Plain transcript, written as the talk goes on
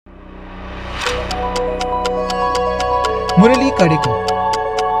Murali Kadekar.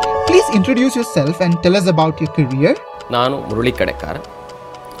 Please introduce yourself and tell us about your career. ನಾನು ಮುರಳಿ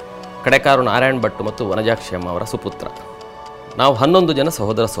ಕಡೆಕಾರು ನಾರಾಯಣ್ ಭಟ್ ಮತ್ತು ವನಜಾಕ್ಷಿ ಅಮ್ಮ ಅವರ ಸುಪುತ್ರ. ನಾವು 11 ಜನ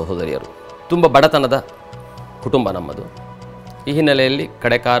ಸಹೋದರ ಸಹೋದರಿಯರು. ತುಂಬ ಬಡತನದ ಕುಟುಂಬ ನಮ್ಮದು. ಈ ಹಿನ್ನೆಲೆಯಲ್ಲಿ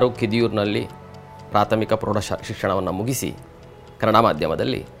ಕಡೆಕಾರು ಕಿದಿಯೂರಿನಲ್ಲಿ ಪ್ರಾಥಮಿಕ ಪ್ರೌಢ ಶಿಕ್ಷಣವನ್ನು ಮುಗಿಸಿ ಕನ್ನಡ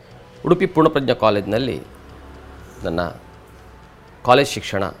ಮಾಧ್ಯಮದಲ್ಲಿ ಉಡುಪಿ ಪೂರ್ಣಪ್ರಜ್ಞಾ ಕಾಲೇಜಿನಲ್ಲಿ ನನ್ನ ಕಾಲೇಜ್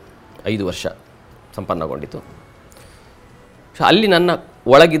ಶಿಕ್ಷಣ 5 ವರ್ಷ ಸಂಪನ್ನಗೊಂಡಿತು. ಅಲ್ಲಿ ನನ್ನ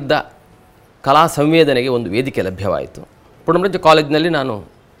ಒಳಗಿದ್ದ ಕಲಾ ಸಂವೇದನೆಗೆ ಒಂದು ವೇದಿಕೆ ಲಭ್ಯವಾಯಿತು. ಪೂರ್ಣಪ್ರಜ್ಞಾ ಕಾಲೇಜಿನಲ್ಲಿ ನಾನು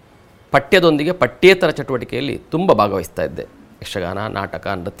ಪಠ್ಯದೊಂದಿಗೆ ಪಠ್ಯೇತರ ಚಟುವಟಿಕೆಯಲ್ಲಿ ತುಂಬ ಭಾಗವಹಿಸ್ತಾ ಇದ್ದೆ. ಯಕ್ಷಗಾನ, ನಾಟಕ,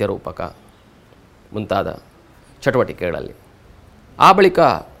 ನೃತ್ಯ ರೂಪಕ ಮುಂತಾದ ಚಟುವಟಿಕೆಗಳಲ್ಲಿ. ಆ ಬಳಿಕ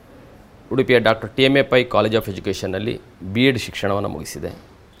ಉಡುಪಿಯ doctor TMA pi college of ಎಜುಕೇಷನ್ನಲ್ಲಿ B.Ed ಶಿಕ್ಷಣವನ್ನು ಮುಗಿಸಿದೆ.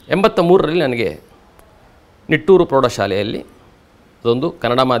 83ರಲ್ಲಿ ನನಗೆ ನಿಟ್ಟೂರು ಪ್ರೌಢಶಾಲೆಯಲ್ಲಿ, ಅದೊಂದು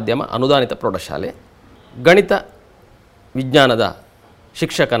ಕನ್ನಡ ಮಾಧ್ಯಮ ಅನುದಾನಿತ ಪ್ರೌಢಶಾಲೆ, ಗಣಿತ ವಿಜ್ಞಾನದ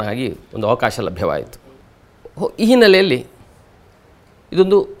ಶಿಕ್ಷಕನಾಗಿ ಒಂದು ಅವಕಾಶ ಲಭ್ಯವಾಯಿತು. ಈ ಹಿನ್ನೆಲೆಯಲ್ಲಿ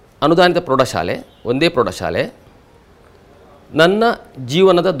ಇದೊಂದು ಅನುದಾನಿತ ಪ್ರೌಢಶಾಲೆ, ಒಂದೇ ಪ್ರೌಢಶಾಲೆ. ನನ್ನ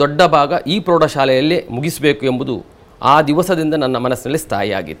ಜೀವನದ ದೊಡ್ಡ ಭಾಗ ಈ ಪ್ರೌಢಶಾಲೆಯಲ್ಲೇ ಮುಗಿಸಬೇಕು ಎಂಬುದು ಆ ದಿವಸದಿಂದ ನನ್ನ ಮನಸ್ಸಿನಲ್ಲಿ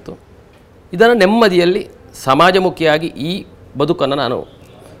ಸ್ಥಾಯಿಯಾಗಿತ್ತು. ಇದನ್ನು ನೆಮ್ಮದಿಯಲ್ಲಿ ಸಮಾಜಮುಖಿಯಾಗಿ ಈ ಬದುಕನ್ನು ನಾನು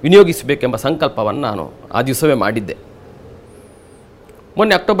ವಿನಿಯೋಗಿಸಬೇಕೆಂಬ ಸಂಕಲ್ಪವನ್ನು ನಾನು ಆ ದಿವಸವೇ ಮಾಡಿದ್ದೆ.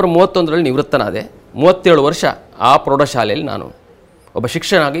 ಮೊನ್ನೆ ಅಕ್ಟೋಬರ್ 31ರಲ್ಲಿ ನಿವೃತ್ತನಾದೆ. 37 ವರ್ಷ ಆ ಪ್ರೌಢಶಾಲೆಯಲ್ಲಿ ನಾನು ಒಬ್ಬ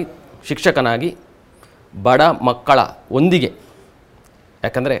ಶಿಕ್ಷಕನಾಗಿ ಬಡ ಮಕ್ಕಳ ಒಂದಿಗೆ,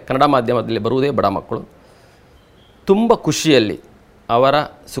 ಯಾಕಂದರೆ ಕನ್ನಡ ಮಾಧ್ಯಮದಲ್ಲಿ ಬರುವುದೇ ಬಡ ಮಕ್ಕಳು, ತುಂಬ ಖುಷಿಯಲ್ಲಿ ಅವರ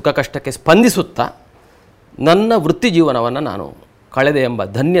ಸುಖ ಕಷ್ಟಕ್ಕೆ ಸ್ಪಂದಿಸುತ್ತಾ ನನ್ನ ವೃತ್ತಿ ಜೀವನವನ್ನು ನಾನು ಕಳೆದೆ ಎಂಬ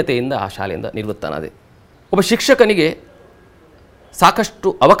ಧನ್ಯತೆಯಿಂದ ಆ ಶಾಲೆಯಿಂದ ನಿವೃತ್ತನಾದೆ. ಒಬ್ಬ ಶಿಕ್ಷಕನಿಗೆ ಸಾಕಷ್ಟು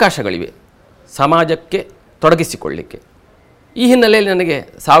ಅವಕಾಶಗಳಿವೆ ಸಮಾಜಕ್ಕೆ ತೊಡಗಿಸಿಕೊಳ್ಳಲಿಕ್ಕೆ. ಈ ಹಿನ್ನೆಲೆಯಲ್ಲಿ ನನಗೆ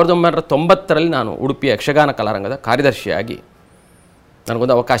 1990ರಲ್ಲಿ ನಾನು ಉಡುಪಿಯ ಯಕ್ಷಗಾನ ಕಲಾರಂಗದ ಕಾರ್ಯದರ್ಶಿಯಾಗಿ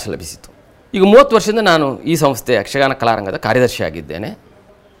ನನಗೊಂದು ಅವಕಾಶ ಲಭಿಸಿತು. ಈಗ 30 ವರ್ಷದಿಂದ ನಾನು ಈ ಸಂಸ್ಥೆಯ ಯಕ್ಷಗಾನ ಕಲಾರಂಗದ ಕಾರ್ಯದರ್ಶಿಯಾಗಿದ್ದೇನೆ.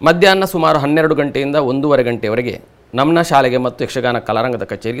 ಮಧ್ಯಾಹ್ನ ಸುಮಾರು 12 ಗಂಟೆಯಿಂದ 1:30 ಗಂಟೆಯವರೆಗೆ ನಮ್ಮ ಶಾಲೆಗೆ ಮತ್ತು ಯಕ್ಷಗಾನ ಕಲಾರಂಗದ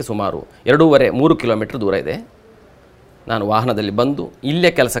ಕಚೇರಿಗೆ ಸುಮಾರು 2.5-3 ಕಿಲೋಮೀಟರ್ ದೂರ ಇದೆ. ನಾನು ವಾಹನದಲ್ಲಿ ಬಂದು ಇಲ್ಲೇ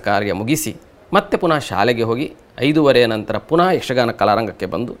ಕೆಲಸ ಕಾರ್ಯ ಮುಗಿಸಿ ಮತ್ತೆ ಪುನಃ ಶಾಲೆಗೆ ಹೋಗಿ 5:30 ನಂತರ ಪುನಃ ಯಕ್ಷಗಾನ ಕಲಾರಂಗಕ್ಕೆ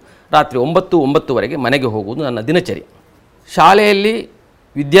ಬಂದು ರಾತ್ರಿ 9-9:30 ಮನೆಗೆ ಹೋಗುವುದು ನನ್ನ ದಿನಚರಿ. ಶಾಲೆಯಲ್ಲಿ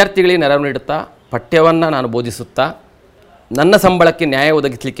ವಿದ್ಯಾರ್ಥಿಗಳಿಗೆ ನೆರವು ನೀಡುತ್ತಾ ಪಠ್ಯವನ್ನು ನಾನು ಬೋಧಿಸುತ್ತಾ ನನ್ನ ಸಂಬಳಕ್ಕೆ ನ್ಯಾಯ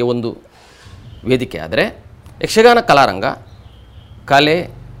ಒದಗಿಸಲಿಕ್ಕೆ ಒಂದು ವೇದಿಕೆ ಆದರೆ, ಯಕ್ಷಗಾನ ಕಲಾರಂಗ ಕಲೆ,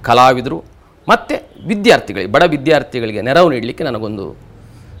 ಕಲಾವಿದರು ಮತ್ತು ಬಡ ವಿದ್ಯಾರ್ಥಿಗಳಿಗೆ ನೆರವು ನೀಡಲಿಕ್ಕೆ ನನಗೊಂದು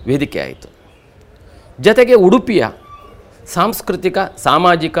ವೇದಿಕೆ ಆಯಿತು. ಜೊತೆಗೆ ಉಡುಪಿಯ ಸಾಂಸ್ಕೃತಿಕ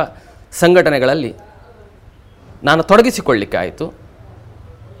ಸಾಮಾಜಿಕ ಸಂಘಟನೆಗಳಲ್ಲಿ ನಾನು ತೊಡಗಿಸಿಕೊಳ್ಳಲಿಕ್ಕೆ ಆಯಿತು.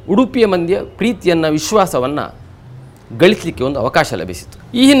 ಉಡುಪಿಯ ಮಂದಿಯ ಪ್ರೀತಿಯನ್ನು, ವಿಶ್ವಾಸವನ್ನು ಗಳಿಸಲಿಕ್ಕೆ ಒಂದು ಅವಕಾಶ ಲಭಿಸಿತು.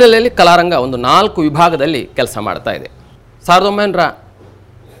 ಈ ಹಿನ್ನೆಲೆಯಲ್ಲಿ ಕಲಾರಂಗ ಒಂದು 4 ವಿಭಾಗದಲ್ಲಿ ಕೆಲಸ ಮಾಡ್ತಾ ಇದೆ.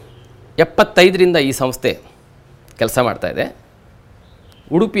 1975ರಿಂದ ಈ ಸಂಸ್ಥೆ ಕೆಲಸ ಮಾಡ್ತಾಯಿದೆ.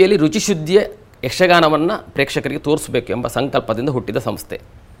 ಉಡುಪಿಯಲ್ಲಿ ರುಚಿಶುದ್ಧಿಯ ಯಕ್ಷಗಾನವನ್ನು ಪ್ರೇಕ್ಷಕರಿಗೆ ತೋರಿಸಬೇಕು ಎಂಬ ಸಂಕಲ್ಪದಿಂದ ಹುಟ್ಟಿದ ಸಂಸ್ಥೆ.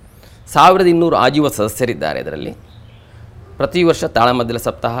 1200 ಆಜೀವ ಸದಸ್ಯರಿದ್ದಾರೆ. ಇದರಲ್ಲಿ ಪ್ರತಿ ವರ್ಷ ತಾಳಮದ್ದಲೆ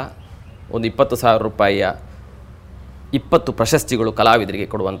ಸಪ್ತಾಹ, ಒಂದು 20,000 ರೂಪಾಯಿಯ 20 ಪ್ರಶಸ್ತಿಗಳು ಕಲಾವಿದರಿಗೆ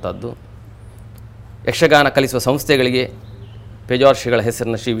ಕೊಡುವಂಥದ್ದು. ಯಕ್ಷಗಾನ ಕಲಿಸುವ ಸಂಸ್ಥೆಗಳಿಗೆ ಪೇಜಾವರ ಶ್ರೀಗಳ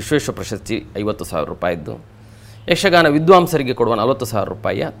ಹೆಸರಿನ ಶ್ರೀ ವಿಶ್ವೇಶ್ವರ ಪ್ರಶಸ್ತಿ 50,000 ರೂಪಾಯಿದ್ದು. ಯಕ್ಷಗಾನ ವಿದ್ವಾಂಸರಿಗೆ ಕೊಡುವ 40,000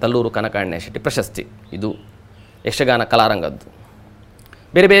 ರೂಪಾಯಿಯ ತಲ್ಲೂರು ಕನಕಾಣ್ಯ ಶೆಟ್ಟಿ ಪ್ರಶಸ್ತಿ. ಇದು ಯಕ್ಷಗಾನ ಕಲಾರಂಗದ್ದು.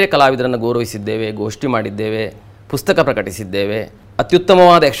 ಬೇರೆ ಬೇರೆ ಕಲಾವಿದರನ್ನು ಗೌರವಿಸಿದ್ದೇವೆ, ಗೋಷ್ಠಿ ಮಾಡಿದ್ದೇವೆ, ಪುಸ್ತಕ ಪ್ರಕಟಿಸಿದ್ದೇವೆ,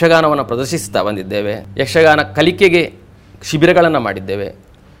 ಅತ್ಯುತ್ತಮವಾದ ಯಕ್ಷಗಾನವನ್ನು ಪ್ರದರ್ಶಿಸ್ತಾ ಬಂದಿದ್ದೇವೆ, ಯಕ್ಷಗಾನ ಕಲಿಕೆಗೆ ಶಿಬಿರಗಳನ್ನು ಮಾಡಿದ್ದೇವೆ.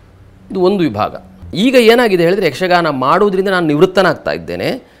 ಇದು ಒಂದು ವಿಭಾಗ. ಈಗ ಏನಾಗಿದೆ ಹೇಳಿದರೆ, ಯಕ್ಷಗಾನ ಮಾಡುವುದರಿಂದ ನಾನು ನಿವೃತ್ತನಾಗ್ತಾ ಇದ್ದೇನೆ,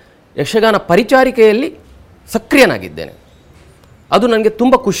 ಯಕ್ಷಗಾನ ಪರಿಚಾರಿಕೆಯಲ್ಲಿ ಸಕ್ರಿಯನಾಗಿದ್ದೇನೆ. ಅದು ನನಗೆ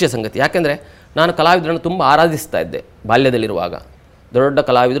ತುಂಬ ಖುಷಿಯ ಸಂಗತಿ. ಯಾಕೆಂದರೆ ನಾನು ಕಲಾವಿದರನ್ನು ತುಂಬ ಆರಾಧಿಸ್ತಾ ಇದ್ದೆ ಬಾಲ್ಯದಲ್ಲಿರುವಾಗ. ದೊಡ್ಡ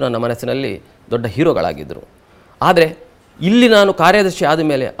ಕಲಾವಿದರು ನನ್ನ ಮನಸ್ಸಿನಲ್ಲಿ ದೊಡ್ಡ ಹೀರೋಗಳಾಗಿದ್ದರು. ಆದರೆ ಇಲ್ಲಿ ನಾನು ಕಾರ್ಯದರ್ಶಿ ಆದ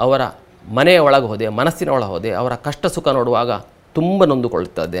ಮೇಲೆ ಅವರ ಮನೆಯ ಒಳಗೆ ಹೋದೆ, ಮನಸ್ಸಿನ ಒಳಗೆ ಹೋದೆ, ಅವರ ಕಷ್ಟ ಸುಖ ನೋಡುವಾಗ ತುಂಬ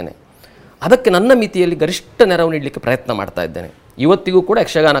ನೊಂದುಕೊಳ್ತಾ ಇದ್ದೇನೆ. ಅದಕ್ಕೆ ನನ್ನ ಮಿತಿಯಲ್ಲಿ ಗರಿಷ್ಠ ನೆರವು ನೀಡಲಿಕ್ಕೆ ಪ್ರಯತ್ನ ಮಾಡ್ತಾ ಇದ್ದೇನೆ. ಇವತ್ತಿಗೂ ಕೂಡ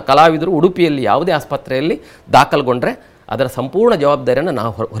ಯಕ್ಷಗಾನ ಕಲಾವಿದರು ಉಡುಪಿಯಲ್ಲಿ ಯಾವುದೇ ಆಸ್ಪತ್ರೆಯಲ್ಲಿ ದಾಖಲುಗೊಂಡ್ರೆ ಅದರ ಸಂಪೂರ್ಣ ಜವಾಬ್ದಾರಿಯನ್ನು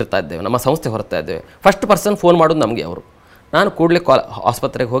ನಾವು ಹೊರತಾ ಇದ್ದೇವೆ, ನಮ್ಮ ಸಂಸ್ಥೆ ಹೊರತಾ ಇದ್ದೇವೆ. ಫಸ್ಟ್ ಪರ್ಸನ್ ಫೋನ್ ಮಾಡೋದು ನಮಗೆ ಅವರು. ನಾನು ಕೂಡಲೇ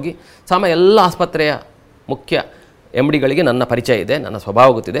ಆಸ್ಪತ್ರೆಗೆ ಹೋಗಿ ಎಲ್ಲ ಆಸ್ಪತ್ರೆಯ ಮುಖ್ಯ MDಗಳಿಗೆ ನನ್ನ ಪರಿಚಯ ಇದೆ, ನನ್ನ ಸ್ವಭಾವ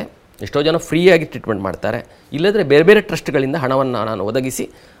ಗೊತ್ತಿದೆ. ಎಷ್ಟೋ ಜನ ಫ್ರೀಯಾಗಿ ಟ್ರೀಟ್ಮೆಂಟ್ ಮಾಡ್ತಾರೆ. ಇಲ್ಲದ್ರೆ ಬೇರೆ ಬೇರೆ ಟ್ರಸ್ಟ್ಗಳಿಂದ ಹಣವನ್ನು ನಾನು ಒದಗಿಸಿ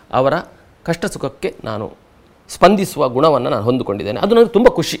ಅವರ ಕಷ್ಟ ಸುಖಕ್ಕೆ ನಾನು ಸ್ಪಂದಿಸುವ ಗುಣವನ್ನು ನಾನು ಹೊಂದಿಕೊಂಡಿದ್ದೇನೆ. ಅದು ನನಗೆ ತುಂಬ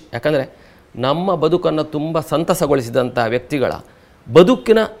ಖುಷಿ. ಯಾಕಂದರೆ ನಮ್ಮ ಬದುಕನ್ನು ತುಂಬ ಸಂತಸಗೊಳಿಸಿದಂಥ ವ್ಯಕ್ತಿಗಳ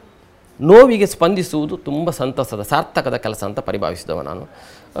ಬದುಕಿನ ನೋವಿಗೆ ಸ್ಪಂದಿಸುವುದು ತುಂಬ ಸಂತಸದ ಸಾರ್ಥಕದ ಕೆಲಸ ಅಂತ ಪರಿಭಾವಿಸಿದವ ನಾನು.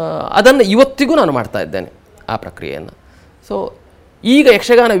 ಅದನ್ನು ಇವತ್ತಿಗೂ ನಾನು ಮಾಡ್ತಾ ಇದ್ದೇನೆ ಆ ಪ್ರಕ್ರಿಯೆಯನ್ನು. ಸೊ ಈಗ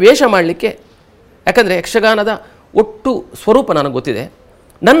ಯಕ್ಷಗಾನ ವೇಷ ಮಾಡಲಿಕ್ಕೆ, ಯಾಕಂದರೆ ಯಕ್ಷಗಾನದ ಒಟ್ಟು ಸ್ವರೂಪ ನನಗೆ ಗೊತ್ತಿದೆ,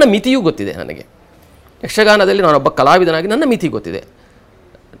 ನನ್ನ ಮಿತಿಯೂ ಗೊತ್ತಿದೆ. ನನಗೆ ಯಕ್ಷಗಾನದಲ್ಲಿ ನಾನೊಬ್ಬ ಕಲಾವಿದನಾಗಿ ನನ್ನ ಮಿತಿ ಗೊತ್ತಿದೆ.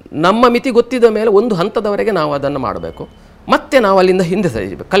 ನಮ್ಮ ಮಿತಿ ಗೊತ್ತಿದ ಮೇಲೆ ಒಂದು ಹಂತದವರೆಗೆ ನಾವು ಅದನ್ನು ಮಾಡಬೇಕು, ಮತ್ತು ನಾವು ಅಲ್ಲಿಂದ ಹಿಂದೆ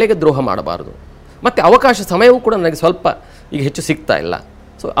ಸರಿಯಬೇಕು, ಕಲೆಗೆ ದ್ರೋಹ ಮಾಡಬಾರ್ದು. ಮತ್ತು ಅವಕಾಶ ಸಮಯವೂ ಕೂಡ ನನಗೆ ಸ್ವಲ್ಪ ಈಗ ಹೆಚ್ಚು ಸಿಗ್ತಾ ಇಲ್ಲ.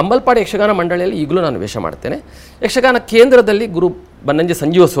 ಸೊ ಅಂಬಲ್ಪಾಡಿ ಯಕ್ಷಗಾನ ಮಂಡಳಿಯಲ್ಲಿ ಈಗಲೂ ನಾನು ವೇಷ ಮಾಡ್ತೇನೆ. ಯಕ್ಷಗಾನ ಕೇಂದ್ರದಲ್ಲಿ ಗುರು ಬನ್ನಂಜೆ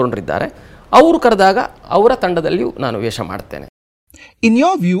ಸಂಜೀವ ಸೋರಣ್ರಿದ್ದಾರೆ, ಅವರು ಕರೆದಾಗ ಅವರ ತಂಡದಲ್ಲಿಯೂ ನಾನು ವೇಷ ಮಾಡ್ತೇನೆ. In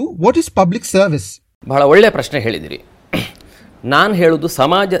your view, what is public service? ಬಹಳ ಒಳ್ಳೆಯ ಪ್ರಶ್ನೆ ಹೇಳಿದಿರಿ. ನಾನು ಹೇಳೋದು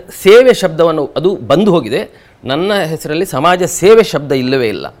ಸಮಾಜ ಸೇವೆ ಶಬ್ದವನ್ನು ಅದು ಬಂದು ಹೋಗಿದೆ. ನನ್ನ ಹೆಸರಲ್ಲಿ ಸಮಾಜ ಸೇವೆ ಶಬ್ದ ಇಲ್ಲವೇ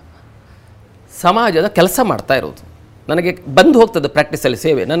ಇಲ್ಲ. ಸಮಾಜದ ಕೆಲಸ ಮಾಡ್ತಾ ಇರೋದು ನನಗೆ ಬಂದು ಹೋಗ್ತದೆ ಪ್ರಾಕ್ಟೀಸಲ್ಲಿ.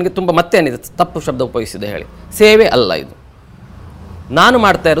 ಸೇವೆ ನನಗೆ ತುಂಬ ಮತ್ತೇನಿದೆ ತಪ್ಪು ಶಬ್ದ ಉಪಯೋಗಿಸಿದೆ ಹೇಳಿ, ಸೇವೆ ಅಲ್ಲ ಇದು. ನಾನು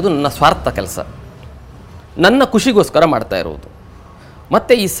ಮಾಡ್ತಾ ಇರೋದು ನನ್ನ ಸ್ವಾರ್ಥ ಕೆಲಸ, ನನ್ನ ಖುಷಿಗೋಸ್ಕರ ಮಾಡ್ತಾ ಇರೋದು.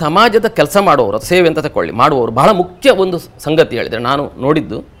 ಮತ್ತು ಈ ಸಮಾಜದ ಕೆಲಸ ಮಾಡುವವರು, ಸೇವೆ ಅಂತ ತಗೊಳ್ಳಿ, ಮಾಡುವವರು ಬಹಳ ಮುಖ್ಯ ಒಂದು ಸಂಗತಿ ಹೇಳಿದರೆ ನಾನು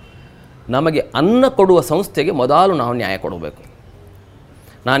ನೋಡಿದ್ದು, ನಮಗೆ ಅನ್ನ ಕೊಡುವ ಸಂಸ್ಥೆಗೆ ಮೊದಲು ನಾವು ನ್ಯಾಯ ಕೊಡಬೇಕು.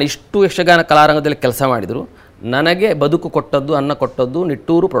 ನಾನು ಇಷ್ಟು ಯಕ್ಷಗಾನ ಕಲಾರಂಗದಲ್ಲಿ ಕೆಲಸ ಮಾಡಿದರು, ನನಗೆ ಬದುಕು ಕೊಟ್ಟದ್ದು, ಅನ್ನ ಕೊಟ್ಟದ್ದು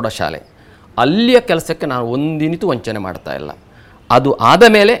ನಿಟ್ಟೂರು ಪ್ರೌಢಶಾಲೆ. ಅಲ್ಲಿಯ ಕೆಲಸಕ್ಕೆ ನಾನು ಒಂದಿನಿತೂ ವಂಚನೆ ಮಾಡ್ತಾ ಇಲ್ಲ. ಅದು ಆದ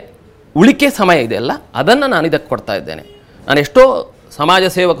ಮೇಲೆ ಉಳಿಕೆ ಸಮಯ ಇದೆಯಲ್ಲ, ಅದನ್ನು ನಾನು ಇದಕ್ಕೆ ಕೊಡ್ತಾ ಇದ್ದೇನೆ. ನಾನು ಎಷ್ಟೋ ಸಮಾಜ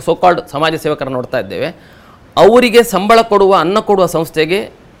ಸೇವಕ ಸೋಕಾಲ್ಡ್ ಸಮಾಜ ಸೇವಕರ ನೋಡ್ತಾ ಇದ್ದೇವೆ, ಅವರಿಗೆ ಸಂಬಳ ಕೊಡುವ, ಅನ್ನ ಕೊಡುವ ಸಂಸ್ಥೆಗೆ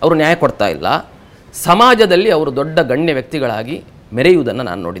ಅವರು ನ್ಯಾಯ ಕೊಡ್ತಾ ಇಲ್ಲ. ಸಮಾಜದಲ್ಲಿ ಅವರು ದೊಡ್ಡ ಗಣ್ಯ ವ್ಯಕ್ತಿಗಳಾಗಿ ಮೆರೆಯುವುದನ್ನು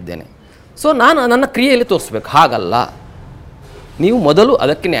ನಾನು ನೋಡಿದ್ದೇನೆ. ಸೊ ನಾನು ನನ್ನ ಕ್ರಿಯೆಯಲ್ಲಿ ತೋರಿಸ್ಬೇಕು, ಹಾಗಲ್ಲ, ನೀವು ಮೊದಲು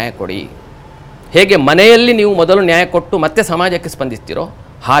ಅದಕ್ಕೆ ನ್ಯಾಯ ಕೊಡಿ. ಹೇಗೆ ಮನೆಯಲ್ಲಿ ನೀವು ಮೊದಲು ನ್ಯಾಯ ಕೊಟ್ಟು ಮತ್ತೆ ಸಮಾಜಕ್ಕೆ ಸ್ಪಂದಿಸ್ತೀರೋ,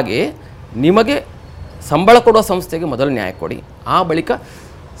 ಹಾಗೆ ನಿಮಗೆ ಸಂಬಳ ಕೊಡುವ ಸಂಸ್ಥೆಗೆ ಮೊದಲು ನ್ಯಾಯ ಕೊಡಿ, ಆ ಬಳಿಕ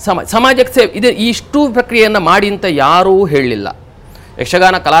ಸಮಾಜಕ್ಕೆ ಸೇವೆ. ಇದು ಇಷ್ಟು ಪ್ರಕ್ರಿಯೆಯನ್ನು ಮಾಡಿ ಅಂತ ಯಾರೂ ಹೇಳಲಿಲ್ಲ.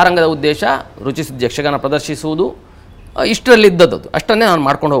 ಯಕ್ಷಗಾನ ಕಲಾರಂಗದ ಉದ್ದೇಶ ರುಚಿಸಿದ್ದ ಯಕ್ಷಗಾನ ಪ್ರದರ್ಶಿಸುವುದು, ಇಷ್ಟರಲ್ಲಿದ್ದದ್ದು ಅಷ್ಟನ್ನೇ ನಾನು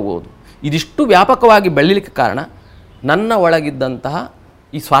ಮಾಡ್ಕೊಂಡು ಹೋಗ್ಬೋದು. ಇದಿಷ್ಟು ವ್ಯಾಪಕವಾಗಿ ಬೆಳೀಲಿಕ್ಕೆ ಕಾರಣ ನನ್ನ ಒಳಗಿದ್ದಂತಹ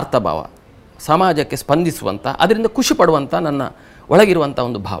ಈ ಸ್ವಾರ್ಥ ಭಾವ, ಸಮಾಜಕ್ಕೆ ಸ್ಪಂದಿಸುವಂಥ, ಅದರಿಂದ ಖುಷಿ ಪಡುವಂಥ ನನ್ನ ಒಳಗಿರುವಂಥ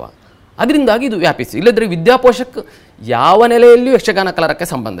ಒಂದು ಭಾವ, ಅದರಿಂದಾಗಿ ಇದು ವ್ಯಾಪಿಸಿ. ಇಲ್ಲದ್ರೆ ವಿದ್ಯಾಪೋಷಕ್ಕೆ ಯಾವ ನೆಲೆಯಲ್ಲಿಯೂ ಯಕ್ಷಗಾನ ಕಲಾರಕ್ಕೆ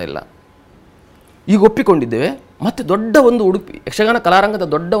ಸಂಬಂಧ ಇಲ್ಲ. ಈಗ ಒಪ್ಪಿಕೊಂಡಿದ್ದೇವೆ. ಮತ್ತು ದೊಡ್ಡ ಒಂದು ಉಡುಪಿ ಯಕ್ಷಗಾನ ಕಲಾರಂಗದ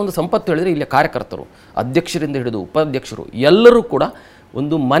ದೊಡ್ಡ ಒಂದು ಸಂಪತ್ತು ಹೇಳಿದರೆ ಇಲ್ಲಿಯ ಕಾರ್ಯಕರ್ತರು, ಅಧ್ಯಕ್ಷರಿಂದ ಹಿಡಿದು ಉಪಾಧ್ಯಕ್ಷರು ಎಲ್ಲರೂ ಕೂಡ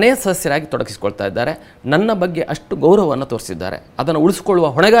ಒಂದು ಮನೆ ಸದಸ್ಯರಾಗಿ ತೊಡಗಿಸಿಕೊಳ್ತಾ ಇದ್ದಾರೆ. ನನ್ನ ಬಗ್ಗೆ ಅಷ್ಟು ಗೌರವವನ್ನು ತೋರಿಸಿದ್ದಾರೆ. ಅದನ್ನು ಉಳಿಸ್ಕೊಳ್ಳುವ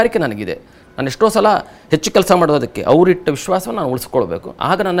ಹೊಣೆಗಾರಿಕೆ ನನಗಿದೆ. ನಾನು ಎಷ್ಟೋ ಸಲ ಹೆಚ್ಚು ಕೆಲಸ ಮಾಡೋದಕ್ಕೆ ಅವರಿಟ್ಟ ವಿಶ್ವಾಸವನ್ನು ನಾನು ಉಳಿಸ್ಕೊಳ್ಬೇಕು.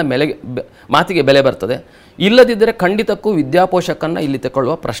 ಆಗ ನನ್ನ ಮಾತಿಗೆ ಬೆಲೆ ಬರ್ತದೆ. ಇಲ್ಲದಿದ್ದರೆ ಖಂಡಿತಕ್ಕೂ ವಿದ್ಯಾಪೋಷಕನ್ನು ಇಲ್ಲಿ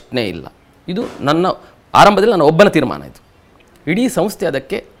ತಗೊಳ್ಳುವ ಪ್ರಶ್ನೆ ಇಲ್ಲ. ಇದು ನನ್ನ ಆರಂಭದಲ್ಲಿ ನನ್ನ ಒಬ್ಬನ ತೀರ್ಮಾನ ಇದು. ಇಡೀ ಸಂಸ್ಥೆ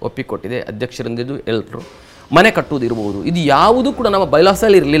ಅದಕ್ಕೆ ಒಪ್ಪಿಕೊಟ್ಟಿದೆ. ಅಧ್ಯಕ್ಷರಿಂದಿದ್ದು ಎಲ್ಲರೂ ಮನೆ ಕಟ್ಟುವುದಿರ್ಬೋದು, ಇದು ಯಾವುದೂ ಕೂಡ ನಮ್ಮ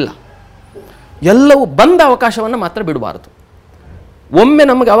ಬೈಲಾಸಲ್ಲಿ ಇರಲಿಲ್ಲ. ಎಲ್ಲವೂ ಬಂದ ಅವಕಾಶವನ್ನು ಮಾತ್ರ ಬಿಡಬಾರದು. ಒಮ್ಮೆ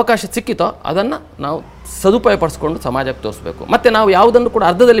ನಮಗೆ ಅವಕಾಶ ಸಿಕ್ಕಿತೋ ಅದನ್ನು ನಾವು ಸದುಪಯೋಗಪಡಿಸ್ಕೊಂಡು ಸಮಾಜಕ್ಕೆ ತೋರಿಸ್ಬೇಕು. ಮತ್ತು ನಾವು ಯಾವುದನ್ನು ಕೂಡ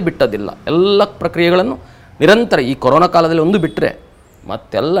ಅರ್ಧದಲ್ಲಿ ಬಿಟ್ಟದಿಲ್ಲ. ಎಲ್ಲ ಪ್ರಕ್ರಿಯೆಗಳನ್ನು ನಿರಂತರ, ಈ ಕೊರೋನಾ ಕಾಲದಲ್ಲಿ ಒಂದು ಬಿಟ್ಟರೆ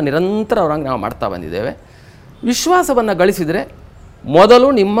ಮತ್ತೆಲ್ಲ ನಿರಂತರವಾಗಿ ನಾವು ಮಾಡ್ತಾ ಬಂದಿದ್ದೇವೆ. ವಿಶ್ವಾಸವನ್ನು ಗಳಿಸಿದರೆ ಮೊದಲು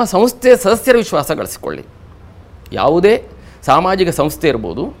ನಿಮ್ಮ ಸಂಸ್ಥೆಯ ಸದಸ್ಯರ ವಿಶ್ವಾಸ ಗಳಿಸಿಕೊಳ್ಳಿ. ಯಾವುದೇ ಸಾಮಾಜಿಕ ಸಂಸ್ಥೆ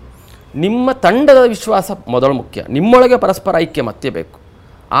ಇರ್ಬೋದು, ನಿಮ್ಮ ತಂಡದ ವಿಶ್ವಾಸ ಮೊದಲು ಮುಖ್ಯ. ನಿಮ್ಮೊಳಗೆ ಪರಸ್ಪರ ಐಕ್ಯ ಮತ್ತೆ ಬೇಕು.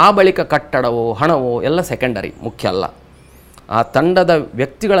 ಆ ಬಳಿಕ ಕಟ್ಟಡವೋ ಹಣವೋ ಎಲ್ಲ ಸೆಕೆಂಡರಿ, ಮುಖ್ಯ ಅಲ್ಲ. ಆ ತಂಡದ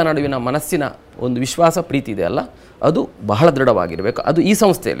ವ್ಯಕ್ತಿಗಳ ನಡುವಿನ ಮನಸ್ಸಿನ ಒಂದು ವಿಶ್ವಾಸ, ಪ್ರೀತಿ ಇದೆಯಲ್ಲ, ಅದು ಬಹಳ ದೃಢವಾಗಿರಬೇಕು. ಅದು ಈ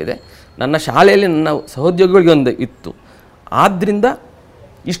ಸಂಸ್ಥೆಯಲ್ಲಿದೆ. ನನ್ನ ಶಾಲೆಯಲ್ಲಿ ನನ್ನ ಸಹೋದ್ಯೋಗಿಗಳಿಗೆ ಒಂದು ಇತ್ತು. ಆದ್ದರಿಂದ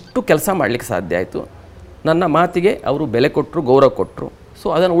ಇಷ್ಟು ಕೆಲಸ ಮಾಡಲಿಕ್ಕೆ ಸಾಧ್ಯ ಆಯಿತು. ನನ್ನ ಮಾತಿಗೆ ಅವರು ಬೆಲೆ ಕೊಟ್ಟರು, ಗೌರವ ಕೊಟ್ಟರು. ಸೊ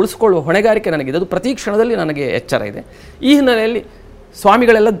ಅದನ್ನು ಉಳಿಸ್ಕೊಳ್ಳುವ ಹೊಣೆಗಾರಿಕೆ ನನಗಿದೆ. ಅದು ಪ್ರತಿ ಕ್ಷಣದಲ್ಲಿ ನನಗೆ ಎಚ್ಚರ ಇದೆ. ಈ ಹಿನ್ನೆಲೆಯಲ್ಲಿ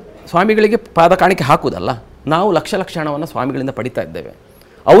ಸ್ವಾಮಿಗಳಿಗೆ ಪಾದ ಕಾಣಿಕೆ ಹಾಕುವುದಲ್ಲ, ನಾವು ಲಕ್ಷ ಲಕ್ಷ ಹಣವನ್ನು ಸ್ವಾಮಿಗಳಿಂದ ಪಡಿತಾ ಇದ್ದೇವೆ.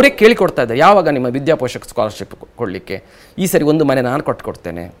 ಅವರೇ ಕೇಳಿಕೊಡ್ತಾ ಇದ್ದಾರೆ, ಯಾವಾಗ ನಿಮ್ಮ ವಿದ್ಯಾಪೋಷಕ ಸ್ಕಾಲರ್ಶಿಪ್ ಕೊಡಲಿಕ್ಕೆ, ಈ ಸರಿ ಒಂದು ಮನೆ ನಾನು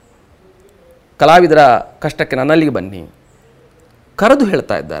ಕೊಡ್ತೇನೆ, ಕಲಾವಿದರ ಕಷ್ಟಕ್ಕೆ ನನ್ನಲ್ಲಿಗೆ ಬನ್ನಿ, ಕರೆದು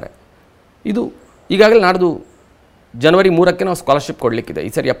ಹೇಳ್ತಾ ಇದ್ದಾರೆ. ಇದು ಈಗಾಗಲೇ ನಾಡ್ದು ಜನವರಿ 3ಕ್ಕೆ ನಾವು ಸ್ಕಾಲರ್ಶಿಪ್ ಕೊಡಲಿಕ್ಕಿದೆ.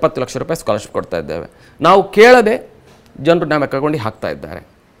 ಈ ಸರಿ 70 ಲಕ್ಷ ರೂಪಾಯಿ ಸ್ಕಾಲರ್ಶಿಪ್ ಕೊಡ್ತಾ ಇದ್ದೇವೆ. ನಾವು ಕೇಳದೆ ಜನರು ನಮ್ಮ ಕರ್ಕೊಂಡು ಹಾಕ್ತಾ ಇದ್ದಾರೆ.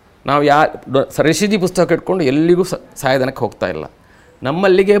 ನಾವು ರಶೀದಿ ಪುಸ್ತಕ ಇಟ್ಕೊಂಡು ಎಲ್ಲಿಗೂ ಸಹಾಯಧನಕ್ಕೆ ಹೋಗ್ತಾ ಇಲ್ಲ.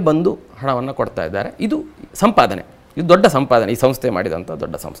 ನಮ್ಮಲ್ಲಿಗೆ ಬಂದು ಹಣವನ್ನು ಕೊಡ್ತಾ ಇದ್ದಾರೆ. ಇದು ಸಂಪಾದನೆ, ಇದು ದೊಡ್ಡ ಸಂಪಾದನೆ, ಈ ಸಂಸ್ಥೆ ಮಾಡಿದಂಥ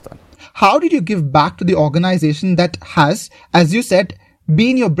ದೊಡ್ಡ ಸಂಸ್ಥಾನ. How did you give back to the organization that has, as you said,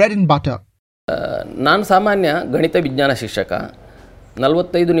 been your bread and butter? ನಾನು ಸಾಮಾನ್ಯ ಗಣಿತ ವಿಜ್ಞಾನ ಶಿಕ್ಷಕ.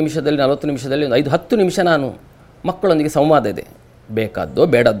 40 ನಿಮಿಷದಲ್ಲಿ 5-10 ನಿಮಿಷ ನಾನು ಮಕ್ಕಳೊಂದಿಗೆ ಸಂವಾದ ಇದೆ. ಬೇಕಾದ್ದೋ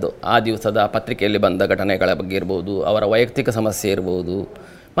ಬೇಡದ್ದೋ, ಆ ದಿವಸದ ಪತ್ರಿಕೆಯಲ್ಲಿ ಬಂದ ಘಟನೆಗಳ ಬಗ್ಗೆ ಇರ್ಬೋದು, ಅವರ ವೈಯಕ್ತಿಕ ಸಮಸ್ಯೆ ಇರ್ಬೋದು,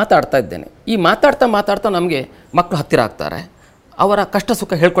 ಮಾತಾಡ್ತಾ ಇದ್ದೇನೆ. ಈ ಮಾತಾಡ್ತಾ ನಮಗೆ ಮಕ್ಕಳು ಹತ್ತಿರ ಆಗ್ತಾರೆ. ಅವರ ಕಷ್ಟ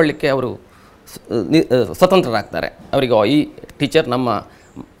ಸುಖ ಹೇಳ್ಕೊಳ್ಳಿಕ್ಕೆ ಅವರು ಸ್ವತಂತ್ರರಾಗ್ತಾರೆ. ಅವರಿಗೆ ಈ ಟೀಚರ್ ನಮ್ಮ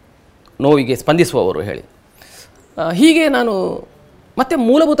ನೋವಿಗೆ ಸ್ಪಂದಿಸುವವರು ಹೇಳಿ. ಹೀಗೆ ನಾನು ಮತ್ತು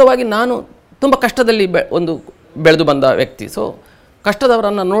ಮೂಲಭೂತವಾಗಿ ನಾನು ತುಂಬ ಕಷ್ಟದಲ್ಲಿ ಬೆಳೆದು ಬಂದ ವ್ಯಕ್ತಿ. ಸೊ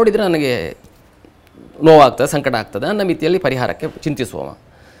ಕಷ್ಟದವರನ್ನು ನೋಡಿದರೆ ನನಗೆ ನೋವಾಗ್ತದೆ, ಸಂಕಟ ಆಗ್ತದೆ. ನನ್ನ ಮಿತಿಯಲ್ಲಿ ಪರಿಹಾರಕ್ಕೆ ಚಿಂತಿಸುವ.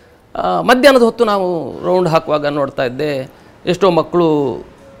 ಮಧ್ಯಾಹ್ನದ ಹೊತ್ತು ನಾವು ರೌಂಡ್ ಹಾಕುವಾಗ ನೋಡ್ತಾ ಇದ್ದೆ, ಎಷ್ಟೋ ಮಕ್ಕಳು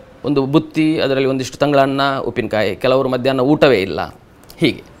ಒಂದು ಬುತ್ತಿ, ಅದರಲ್ಲಿ ಒಂದಿಷ್ಟು ತಂಗಳನ್ನ, ಉಪ್ಪಿನಕಾಯಿ, ಕೆಲವರು ಮಧ್ಯಾಹ್ನ ಊಟವೇ ಇಲ್ಲ.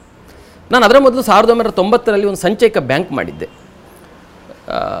 ಹೀಗೆ ನಾನು ಅದರ ಮೊದಲು 1990ರಲ್ಲಿ ಒಂದು ಸಂಚಯಕ ಬ್ಯಾಂಕ್ ಮಾಡಿದ್ದೆ.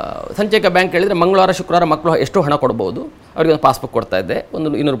 ಸಂಚಯಕ ಬ್ಯಾಂಕ್ ಹೇಳಿದರೆ ಮಂಗಳವಾರ ಶುಕ್ರವಾರ ಮಕ್ಕಳು ಎಷ್ಟು ಹಣ ಕೊಡ್ಬೋದು, ಅವರಿಗೆ ಒಂದು ಪಾಸ್ಬುಕ್ ಕೊಡ್ತಾಯಿದ್ದೆ, ಒಂದು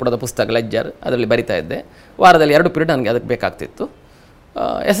 200 ರೂಪಾಯಿದ ಪುಸ್ತಕ ಲೆಜ್ಜರ್, ಅದರಲ್ಲಿ ಬರಿತಾ ಇದ್ದೆ. ವಾರದಲ್ಲಿ 2 ಪೀರಿಯಡ್ ನನಗೆ ಅದಕ್ಕೆ ಬೇಕಾಗ್ತಿತ್ತು.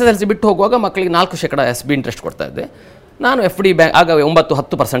 SSLC ಬಿಟ್ಟು ಹೋಗುವಾಗ ಮಕ್ಕಳಿಗೆ 4% SB ಇಂಟ್ರೆಸ್ಟ್ ಕೊಡ್ತಾಯಿದ್ದೆ. ನಾನು FD ಬ್ಯಾಂಕ್ ಆಗ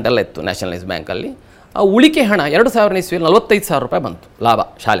 9-10% ಎಲ್ಲ ಇತ್ತು ನ್ಯಾಷನಲೈಸ್ ಬ್ಯಾಂಕಲ್ಲಿ. ಆ ಉಳಿಕೆ ಹಣ 2000 ಇಸ್ವಿಯಲ್ಲಿ 45,000 ರೂಪಾಯಿ ಬಂತು ಲಾಭ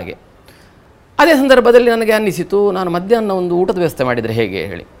ಶಾಲೆಗೆ. ಅದೇ ಸಂದರ್ಭದಲ್ಲಿ ನನಗೆ ಅನ್ನಿಸಿತು, ನಾನು ಮಧ್ಯಾಹ್ನ ಒಂದು ಊಟದ ವ್ಯವಸ್ಥೆ ಮಾಡಿದರೆ ಹೇಗೆ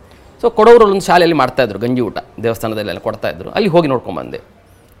ಹೇಳಿ. ಸೊ ಕೊಡವರು ಒಂದು ಶಾಲೆಯಲ್ಲಿ ಮಾಡ್ತಾಯಿದ್ರು ಗಂಜಿ ಊಟ, ದೇವಸ್ಥಾನದಲ್ಲೆಲ್ಲ ಕೊಡ್ತಾಯಿದ್ರು, ಅಲ್ಲಿ ಹೋಗಿ ನೋಡ್ಕೊಂಬಂದೆ.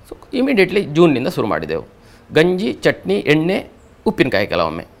 ಸೊ ಇಮಿಡಿಯೇಟ್ಲಿ ಜೂನ್ನಿಂದ ಶುರು ಮಾಡಿದೆವು. ಗಂಜಿ, ಚಟ್ನಿ, ಎಣ್ಣೆ, ಉಪ್ಪಿನಕಾಯಿ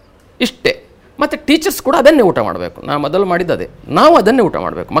ಕೆಲವೊಮ್ಮೆ, ಇಷ್ಟೇ. ಮತ್ತು ಟೀಚರ್ಸ್ ಕೂಡ ಅದನ್ನೇ ಊಟ ಮಾಡಬೇಕು. ನಾನು ಮೊದಲು ಮಾಡಿದ್ದದೇ, ನಾವು ಅದನ್ನೇ ಊಟ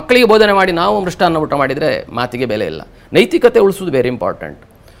ಮಾಡಬೇಕು. ಮಕ್ಕಳಿಗೆ ಬೋಧನೆ ಮಾಡಿ ನಾವು ಮೃಷ್ಟಾನ್ನ ಊಟ ಮಾಡಿದರೆ ಮಾತಿಗೆ ಬೆಲೆ ಇಲ್ಲ. ನೈತಿಕತೆ ಉಳಿಸೋದು ವೆರಿ ಇಂಪಾರ್ಟೆಂಟ್.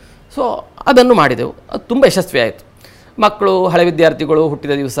 ಸೊ ಅದನ್ನು ಮಾಡಿದೆವು. ಅದು ತುಂಬ ಯಶಸ್ವಿ ಆಯಿತು. ಮಕ್ಕಳು, ಹಳೆ ವಿದ್ಯಾರ್ಥಿಗಳು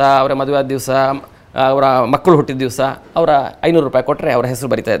ಹುಟ್ಟಿದ ದಿವಸ, ಅವರ ಮದುವೆ ದಿವಸ, ಅವರ ಮಕ್ಕಳು ಹುಟ್ಟಿದ ದಿವಸ ಅವರ 500 ರೂಪಾಯಿ ಕೊಟ್ಟರೆ ಅವರ ಹೆಸರು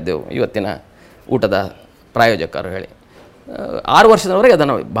ಬರಿತಾ ಇದ್ದೆವು, ಇವತ್ತಿನ ಊಟದ ಪ್ರಾಯೋಜಕರು ಹೇಳಿ. 6 ವರ್ಷದವರೆಗೆ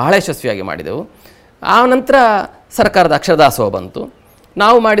ಅದನ್ನು ಬಹಳ ಯಶಸ್ವಿಯಾಗಿ ಮಾಡಿದೆವು. ಆ ನಂತರ ಸರ್ಕಾರದ ಅಕ್ಷರದಾಸೋಹ ಬಂತು.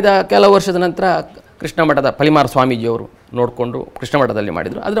 ನಾವು ಮಾಡಿದ ಕೆಲವು ವರ್ಷದ ನಂತರ ಕೃಷ್ಣ ಮಠದ ಫಲಿಮಾರ ಸ್ವಾಮೀಜಿಯವರು ನೋಡಿಕೊಂಡು ಕೃಷ್ಣ ಮಠದಲ್ಲಿ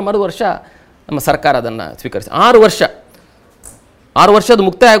ಮಾಡಿದರು. ಅದರ ಮರು ವರ್ಷ ನಮ್ಮ ಸರ್ಕಾರ ಅದನ್ನು ಸ್ವೀಕರಿಸಿ 6 ವರ್ಷದ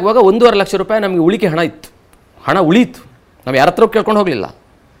ಮುಕ್ತಾಯ ಆಗುವಾಗ 1.5 ಲಕ್ಷ ರೂಪಾಯಿ ನಮಗೆ ಉಳಿಕೆ ಹಣ ಇತ್ತು. ಹಣ ಉಳೀತು, ನಾವು ಯಾರ ಹತ್ರ ಕೇಳ್ಕೊಂಡು ಹೋಗಲಿಲ್ಲ.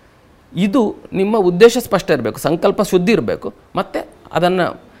 ಇದು ನಿಮ್ಮ ಉದ್ದೇಶ ಸ್ಪಷ್ಟ ಇರಬೇಕು, ಸಂಕಲ್ಪ ಶುದ್ಧಿ ಇರಬೇಕು, ಮತ್ತು ಅದನ್ನು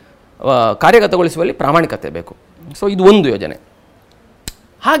ಕಾರ್ಯಗತಗೊಳಿಸುವಲ್ಲಿ ಪ್ರಾಮಾಣಿಕತೆ ಬೇಕು. ಸೊ ಇದು ಒಂದು ಯೋಜನೆ.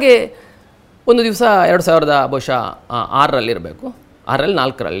 ಹಾಗೆ ಒಂದು ದಿವಸ 2000 ಬಹುಶಃ 6ರಲ್ಲಿ ಇರಬೇಕು, 6ರಲ್ಲಿ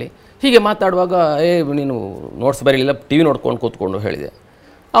 4ರಲ್ಲಿ ಹೀಗೆ ಮಾತಾಡುವಾಗ, ನೀನು ನೋಟ್ಸ್ ಬರೀಲಿಲ್ಲ, TV ನೋಡ್ಕೊಂಡು ಕೂತ್ಕೊಂಡು ಹೇಳಿದೆ.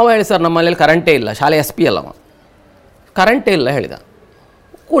 ಅವ ಹೇಳಿ, ಸರ್ ನಮ್ಮಲ್ಲಿ ಕರೆಂಟೇ ಇಲ್ಲ, ಶಾಲೆ SP ಅಲ್ಲವ, ಕರೆಂಟೇ ಇಲ್ಲ ಹೇಳಿದ.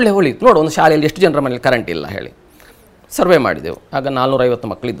 ಕೂಡಲೇ ಹೊಳಿತು, ನೋಡು ಒಂದು ಶಾಲೆಯಲ್ಲಿ ಎಷ್ಟು ಜನರ ಮನೇಲಿ ಕರೆಂಟ್ ಇಲ್ಲ ಹೇಳಿ. ಸರ್ವೆ ಮಾಡಿದೆವು. ಆಗ 450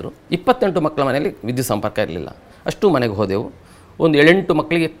 ಮಕ್ಕಳಿದ್ದರು. 28 ಮಕ್ಕಳ ಮನೆಯಲ್ಲಿ ವಿದ್ಯುತ್ ಸಂಪರ್ಕ ಇರಲಿಲ್ಲ. ಅಷ್ಟು ಮನೆಗೆ ಹೋದೆವು. ಒಂದು 7-8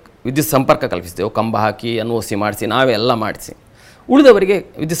 ಮಕ್ಕಳಿಗೆ ವಿದ್ಯುತ್ ಸಂಪರ್ಕ ಕಲ್ಪಿಸಿದೆವು. ಕಂಬ ಹಾಕಿ, NOC ಮಾಡಿಸಿ, ನಾವೇ ಎಲ್ಲ ಮಾಡಿಸಿ. ಉಳಿದವರಿಗೆ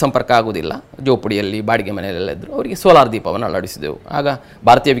ವಿದ್ಯುತ್ ಸಂಪರ್ಕ ಆಗುವುದಿಲ್ಲ, ಜೋಪಡಿಯಲ್ಲಿ ಬಾಡಿಗೆ ಮನೆಯಲ್ಲೆಲ್ಲ ಇದ್ದರು, ಅವರಿಗೆ ಸೋಲಾರ್ ದೀಪವನ್ನು ಅಳವಡಿಸಿದೆವು. ಆಗ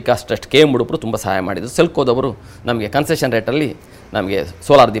ಭಾರತೀಯ ವಿಕಾಸ್ ಟ್ರಸ್ಟ್ KM ಉಡುಪರು ತುಂಬ ಸಹಾಯ ಮಾಡಿದರು. ಸೆಲ್ಕೋದವರು ನಮಗೆ ಕನ್ಸೆಷನ್ ರೇಟಲ್ಲಿ ನಮಗೆ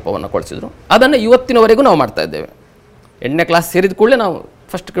ಸೋಲಾರ್ ದೀಪವನ್ನು ಕೊಡಿಸಿದ್ರು. ಅದನ್ನು ಇವತ್ತಿನವರೆಗೂ ನಾವು ಮಾಡ್ತಾಯಿದ್ದೇವೆ. 8ನೇ ಕ್ಲಾಸ್ ಸೇರಿದ ಕೂಡಲೇ ನಾವು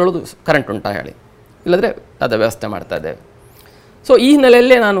ಫಸ್ಟ್ ಕೇಳೋದು ಕರೆಂಟ್ ಉಂಟಾ ಹೇಳಿ, ಇಲ್ಲದ್ರೆ ಅದರ ವ್ಯವಸ್ಥೆ ಮಾಡ್ತಾಯಿದ್ದೇವೆ. ಸೊ ಈ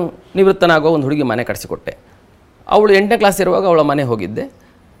ಹಿನ್ನೆಲೆಯಲ್ಲೇ ನಾನು ನಿವೃತ್ತನಾಗುವ ಒಂದು ಹುಡುಗಿ ಮನೆ ಕಟ್ಟಿಸಿಕೊಟ್ಟೆ. ಅವಳು 8ನೇ ಕ್ಲಾಸ್ ಇರುವಾಗ ಅವಳ ಮನೆ ಹೋಗಿದ್ದೆ.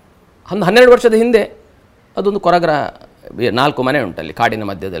 12 ವರ್ಷದ ಹಿಂದೆ ಅದೊಂದು ಕೊರಗರ 4 ಮನೆ ಉಂಟಲ್ಲಿ ಕಾಡಿನ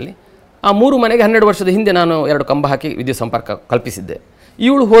ಮಧ್ಯದಲ್ಲಿ. ಆ 3 ಮನೆಗೆ 12 ವರ್ಷದ ಹಿಂದೆ ನಾನು 2 ಕಂಬ ಹಾಕಿ ವಿದ್ಯುತ್ ಸಂಪರ್ಕ ಕಲ್ಪಿಸಿದ್ದೆ.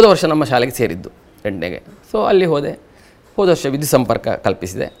 ಇವಳು ಹೋದ ವರ್ಷ ನಮ್ಮ ಶಾಲೆಗೆ ಸೇರಿದ್ದು 8ನೇಗೆ. ಸೊ ಅಲ್ಲಿ ಹೋದ ವರ್ಷ ವಿದ್ಯುತ್ ಸಂಪರ್ಕ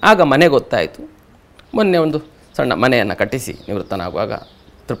ಕಲ್ಪಿಸಿದೆ. ಆಗ ಮನೆಗೆ ಗೊತ್ತಾಯಿತು. ಮೊನ್ನೆ ಒಂದು ಸಣ್ಣ ಮನೆಯನ್ನು ಕಟ್ಟಿಸಿ ನಿವೃತ್ತನಾಗುವಾಗ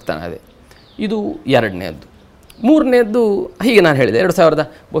ತೃಪ್ತನಾದೆ. ಇದು 2ನೇದ್ದು. 3ನೇದ್ದು ಹೀಗೆ ನಾನು ಹೇಳಿದೆ, 2000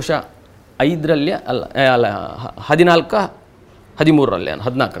 ಬಹುಶಃ 5ರಲ್ಲಿ ಅಲ್ಲ 14-13ರಲ್ಲಿ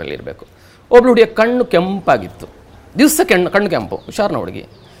 14ರಲ್ಲಿ ಇರಬೇಕು. ಒಬ್ಬಳು ಹುಡುಗಿಯ ಕಣ್ಣು ಕೆಂಪಾಗಿತ್ತು, ದಿವಸ ಕಣ್ಣು ಕೆಂಪು, ಹುಷಾರ್ನ ಹುಡುಗಿ.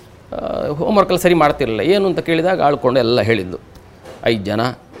 ಹೋಮ್ವರ್ಕಲ್ಲಿ ಸರಿ ಮಾಡ್ತಿರಲಿಲ್ಲ. ಏನು ಅಂತ ಕೇಳಿದಾಗ ಆಳ್ಕೊಂಡು ಎಲ್ಲ ಹೇಳಿದ್ದು, 5 ಜನ,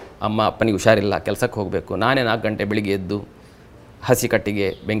 ಅಮ್ಮ ಅಪ್ಪನಿಗೆ ಹುಷಾರಿಲ್ಲ, ಕೆಲಸಕ್ಕೆ ಹೋಗಬೇಕು, ನಾನೇ 4 ಗಂಟೆ ಬೆಳಿಗ್ಗೆ ಎದ್ದು ಹಸಿ ಕಟ್ಟಿಗೆ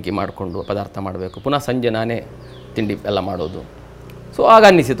ಬೆಂಕಿ ಮಾಡಿಕೊಂಡು ಪದಾರ್ಥ ಮಾಡಬೇಕು, ಪುನಃ ಸಂಜೆ ನಾನೇ ತಿಂಡಿ ಎಲ್ಲ ಮಾಡೋದು. ಸೊ ಆಗ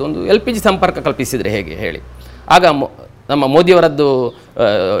ಅನ್ನಿಸಿತು, ಒಂದು LPG ಸಂಪರ್ಕ ಕಲ್ಪಿಸಿದರೆ ಹೇಗೆ ಹೇಳಿ. ಆಗ ನಮ್ಮ ಮೋದಿಯವರದ್ದು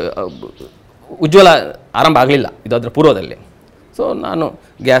ಉಜ್ವಲ ಆರಂಭ ಆಗಲಿಲ್ಲ, ಇದು ಅದರ ಪೂರ್ವದಲ್ಲಿ. ಸೊ ನಾನು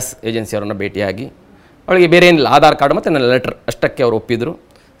ಗ್ಯಾಸ್ ಏಜೆನ್ಸಿಯವರನ್ನು ಭೇಟಿಯಾಗಿ, ಅವಳಿಗೆ ಬೇರೆ ಏನಿಲ್ಲ, ಆಧಾರ್ ಕಾರ್ಡ್ ಮತ್ತು ನನ್ನ ಲೆಟ್ರ್ ಅಷ್ಟಕ್ಕೆ ಅವರು ಒಪ್ಪಿದ್ರು.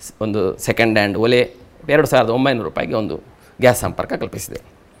 ಒಂದು ಸೆಕೆಂಡ್ ಹ್ಯಾಂಡ್ ಒಲೆ 2900 ರೂಪಾಯಿಗೆ ಒಂದು ಗ್ಯಾಸ್ ಸಂಪರ್ಕ ಕಲ್ಪಿಸಿದೆ.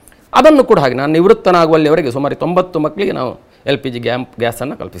 ಅದನ್ನು ಕೂಡ ಹಾಗೆ ನಾನು ನಿವೃತ್ತನಾಗುವಲ್ಲಿವರೆಗೆ ಸುಮಾರು 90 ಮಕ್ಕಳಿಗೆ ನಾವು LPG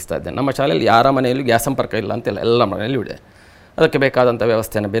ಗ್ಯಾಸನ್ನು ಕಲ್ಪಿಸ್ತಾ ಇದ್ದೇನೆ. ನಮ್ಮ ಶಾಲೆಯಲ್ಲಿ ಯಾರ ಮನೆಯಲ್ಲೂ ಗ್ಯಾಸ್ ಸಂಪರ್ಕ ಇಲ್ಲ ಅಂತೆಲ್ಲ, ಎಲ್ಲ ಮನೆಯಲ್ಲೂ ಇದೆ. ಅದಕ್ಕೆ ಬೇಕಾದಂಥ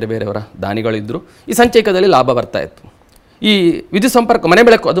ವ್ಯವಸ್ಥೆಯನ್ನು ಬೇರೆ ಬೇರೆಯವರ ದಾನಿಗಳಿದ್ದರು. ಈ ಸಂಚಯಕದಲ್ಲಿ ಲಾಭ ಬರ್ತಾಯಿತ್ತು. ಈ ವಿದ್ಯುತ್ ಸಂಪರ್ಕ ಮನೆ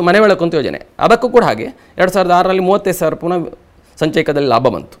ಬೆಳಕು, ಅದು ಮನೆ ಬೆಳಕು ಅಂತ ಯೋಜನೆ, ಅದಕ್ಕೂ ಕೂಡ ಹಾಗೆ 2006ರಲ್ಲಿ 35,000 ಪುನಃ ಸಂಚಯಕದಲ್ಲಿ ಲಾಭ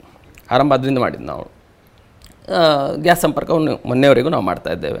ಬಂತು. ಆರಂಭ ಅದರಿಂದ ಮಾಡಿದ್ದು ನಾವು. ಗ್ಯಾಸ್ ಸಂಪರ್ಕವನ್ನು ಮೊನ್ನೆವರೆಗೂ ನಾವು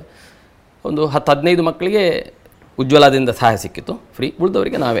ಮಾಡ್ತಾಯಿದ್ದೇವೆ. ಒಂದು 10-15 ಮಕ್ಕಳಿಗೆ ಉಜ್ವಲದಿಂದ ಸಹಾಯ ಸಿಕ್ಕಿತ್ತು ಫ್ರೀ,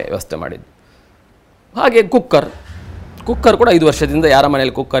 ಉಳಿದವರಿಗೆ ನಾವೇ ವ್ಯವಸ್ಥೆ ಮಾಡಿದ್ದು. ಹಾಗೆ ಕುಕ್ಕರ್ ಕೂಡ 5 ವರ್ಷದಿಂದ ಯಾರ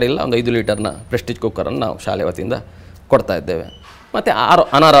ಮನೆಯಲ್ಲಿ ಕುಕ್ಕರ್ ಇಲ್ಲ, ಒಂದು 5 ಲೀಟರ್ನ ಪ್ರೆಸ್ಟೀಜ್ ಕುಕ್ಕರನ್ನು ನಾವು ಶಾಲೆ ವತಿಯಿಂದ ಕೊಡ್ತಾ ಇದ್ದೇವೆ. ಮತ್ತು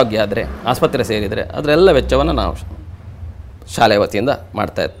ಅನಾರೋಗ್ಯ ಆದರೆ ಆಸ್ಪತ್ರೆ ಸೇರಿದರೆ ಅದರೆಲ್ಲ ವೆಚ್ಚವನ್ನು ನಾವು ಶಾಲೆ ವತಿಯಿಂದ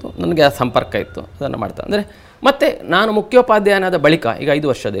ಮಾಡ್ತಾಯಿತ್ತು. ನನಗೆ ಆ ಸಂಪರ್ಕ ಇತ್ತು, ಅದನ್ನು ಮಾಡ್ತಾ ಅಂದರೆ. ಮತ್ತು ನಾನು ಮುಖ್ಯೋಪಾಧ್ಯಾಯನಾದ ಬಳಿಕ ಈಗ 5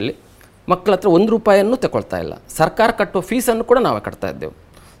 ವರ್ಷದಲ್ಲಿ ಮಕ್ಕಳ ಹತ್ರ 1 ರೂಪಾಯಿಯನ್ನು ತಗೊಳ್ತಾ ಇಲ್ಲ. ಸರ್ಕಾರ ಕಟ್ಟೋ ಫೀಸನ್ನು ಕೂಡ ನಾವೇ ಕಟ್ತಾ ಇದ್ದೇವೆ.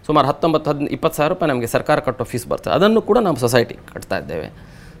 ಸುಮಾರು 19-20 ಸಾವಿರ ರೂಪಾಯಿ ನಮಗೆ ಸರ್ಕಾರ ಕಟ್ಟೋ ಫೀಸ್ ಬರ್ತದೆ, ಅದನ್ನು ಕೂಡ ನಾವು ಸೊಸೈಟಿ ಕಟ್ತಾ ಇದ್ದೇವೆ.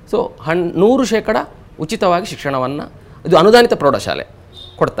 ಸೊ 100% ಉಚಿತವಾಗಿ ಶಿಕ್ಷಣವನ್ನು, ಇದು ಅನುದಾನಿತ ಪ್ರೌಢಶಾಲೆ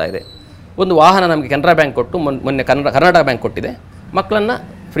ಕೊಡ್ತಾ ಇದೆ. ಒಂದು ವಾಹನ ನಮಗೆ ಕೆನರಾ ಬ್ಯಾಂಕ್ ಕೊಟ್ಟು, ಮೊನ್ನೆ ಕರ್ನಾಟಕ ಬ್ಯಾಂಕ್ ಕೊಟ್ಟಿದೆ. ಮಕ್ಕಳನ್ನು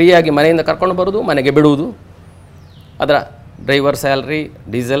ಫ್ರೀಯಾಗಿ ಮನೆಯಿಂದ ಕರ್ಕೊಂಡು ಬರೋದು, ಮನೆಗೆ ಬಿಡುವುದು, ಅದರ ಡ್ರೈವರ್ ಸ್ಯಾಲ್ರಿ,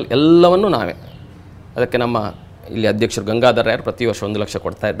 ಡೀಸೆಲ್ ಎಲ್ಲವನ್ನೂ ನಾವೇ. ಅದಕ್ಕೆ ನಮ್ಮ ಇಲ್ಲಿ ಅಧ್ಯಕ್ಷರು ಗಂಗಾಧರ ರಾಯರು ಪ್ರತಿ ವರ್ಷ 1 ಲಕ್ಷ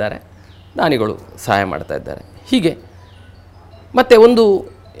ಕೊಡ್ತಾ ಇದ್ದಾರೆ, ದಾನಿಗಳು ಸಹಾಯ ಮಾಡ್ತಾ ಇದ್ದಾರೆ. ಹೀಗೆ ಮತ್ತು ಒಂದು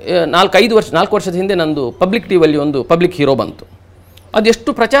 4 ವರ್ಷದ ಹಿಂದೆ ನಂದು ಪಬ್ಲಿಕ್ ಟಿವಿಯಲ್ಲಿ ಒಂದು ಪಬ್ಲಿಕ್ ಹೀರೋ ಬಂತು. ಅದು ಎಷ್ಟು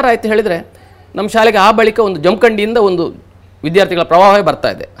ಪ್ರಚಾರ ಆಯಿತು ಹೇಳಿದರೆ, ನಮ್ಮ ಶಾಲೆಗೆ ಆ ಬಳಿಕ ಒಂದು ಜಮಖಂಡಿಯಿಂದ ಒಂದು ವಿದ್ಯಾರ್ಥಿಗಳ ಪ್ರವಾಹವೇ ಬರ್ತಾ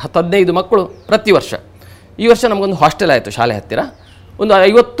ಇದೆ. 10-15 ಮಕ್ಕಳು ಪ್ರತಿ ವರ್ಷ. ಈ ವರ್ಷ ನಮಗೊಂದು ಹಾಸ್ಟೆಲ್ ಆಯಿತು ಶಾಲೆ ಹತ್ತಿರ. ಒಂದು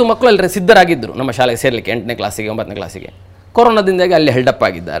 50 ಮಕ್ಕಳು ಅಲ್ಲಿ ಸಿದ್ಧರಾಗಿದ್ದರು ನಮ್ಮ ಶಾಲೆಗೆ ಸೇರಲಿಕ್ಕೆ, 8ನೇ ಕ್ಲಾಸಿಗೆ 9ನೇ ಕ್ಲಾಸಿಗೆ. ಕೊರೋನಾದಿಂದಾಗಿ ಅಲ್ಲಿ ಹೆಲ್ಡಪ್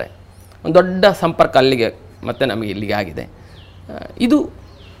ಆಗಿದ್ದಾರೆ. ಒಂದು ದೊಡ್ಡ ಸಂಪರ್ಕ ಅಲ್ಲಿಗೆ ಮತ್ತು ನಮಗೆ ಇಲ್ಲಿಗೆ ಆಗಿದೆ. ಇದು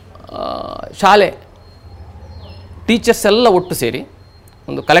ಶಾಲೆ ಟೀಚರ್ಸ್ ಎಲ್ಲ ಒಟ್ಟು ಸೇರಿ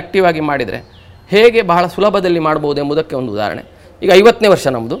ಒಂದು ಕಲೆಕ್ಟಿವ್ ಆಗಿ ಮಾಡಿದರೆ ಹೇಗೆ ಬಹಳ ಸುಲಭದಲ್ಲಿ ಮಾಡ್ಬೋದು ಎಂಬುದಕ್ಕೆ ಒಂದು ಉದಾಹರಣೆ. ಈಗ 50ನೇ ವರ್ಷ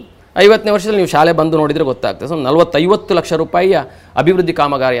ನಮ್ಮದು. 50ನೇ ವರ್ಷದಲ್ಲಿ ನೀವು ಶಾಲೆ ಬಂದು ನೋಡಿದರೆ ಗೊತ್ತಾಗ್ತದೆ. ಸೊ 40-50 ಲಕ್ಷ ರೂಪಾಯಿಯ ಅಭಿವೃದ್ಧಿ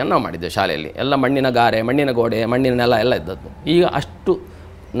ಕಾಮಗಾರಿಯನ್ನು ನಾವು ಮಾಡಿದ್ದೇವೆ ಶಾಲೆಯಲ್ಲಿ. ಎಲ್ಲ ಮಣ್ಣಿನ ಗಾರೆ, ಮಣ್ಣಿನ ಗೋಡೆ, ಮಣ್ಣಿನ ನೆಲ ಎಲ್ಲ ಇದ್ದದ್ದು. ಈಗ ಅಷ್ಟು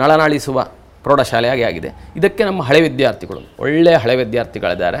ನಳನಾಳಿಸುವ ಪ್ರೌಢಶಾಲೆಯಾಗಿ ಆಗಿದೆ. ಇದಕ್ಕೆ ನಮ್ಮ ಹಳೆ ವಿದ್ಯಾರ್ಥಿಗಳು, ಒಳ್ಳೆಯ ಹಳೆ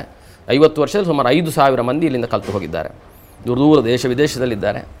ವಿದ್ಯಾರ್ಥಿಗಳಿದ್ದಾರೆ. 50 ವರ್ಷದಲ್ಲಿ ಸುಮಾರು 5,000 ಮಂದಿ ಇಲ್ಲಿಂದ ಕಲಿತು ಹೋಗಿದ್ದಾರೆ. ದೂರ ದೇಶ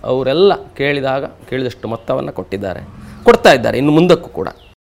ವಿದೇಶದಲ್ಲಿದ್ದಾರೆ. ಅವರೆಲ್ಲ ಕೇಳಿದಷ್ಟು ಮೊತ್ತವನ್ನು ಕೊಡ್ತಾ ಇದ್ದಾರೆ ಇನ್ನು ಮುಂದಕ್ಕೂ ಕೂಡ.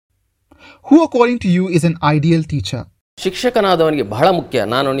 Who according to you is an ideal teacher? ಶಿಕ್ಷಕನಾದವನಿಗೆ ಬಹಳ ಮುಖ್ಯ.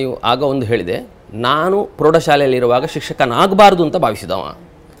 ನೀವು ಆಗ ಒಂದು ಹೇಳಿದೆ, ನಾನು ಪ್ರೌಢಶಾಲೆಯಲ್ಲಿರುವಾಗ ಶಿಕ್ಷಕನಾಗಬಾರ್ದು ಅಂತ ಭಾವಿಸಿದವ.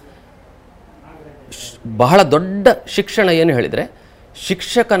 ಬಹಳ ದೊಡ್ಡ ಶಿಕ್ಷಣ ಏನು ಹೇಳಿದರೆ,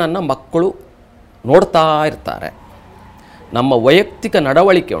 ಶಿಕ್ಷಕನನ್ನು ಮಕ್ಕಳು ನೋಡ್ತಾ ಇರ್ತಾರೆ. ನಮ್ಮ ವೈಯಕ್ತಿಕ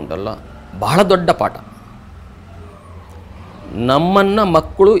ನಡವಳಿಕೆ ಉಂಟಲ್ಲ, ಬಹಳ ದೊಡ್ಡ ಪಾಠ. ನಮ್ಮನ್ನು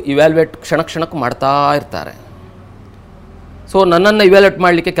ಮಕ್ಕಳು ಇವ್ಯಾಲ್ಯೂಯೇಟ್ ಕ್ಷಣಕ್ಕೂ ಮಾಡ್ತಾ ಇರ್ತಾರೆ. ಸೊ ನನ್ನನ್ನು ಇವ್ಯಾಲ್ಯೂಯೇಟ್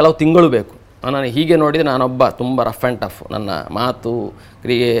ಮಾಡಲಿಕ್ಕೆ ಕೆಲವು ತಿಂಗಳು ಬೇಕು. ನಾನು ಹೀಗೆ ನೋಡಿದರೆ ನಾನೊಬ್ಬ ತುಂಬ ರಫ್ ಆ್ಯಂಡ್ ಟಫ್, ನನ್ನ ಮಾತು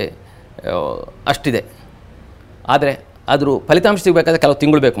ಕ್ರಿಯೆ ಅಷ್ಟಿದೆ. ಆದರೆ ಅದ್ರ ಫಲಿತಾಂಶ ಸಿಗಬೇಕಾದ್ರೆ ಕೆಲವು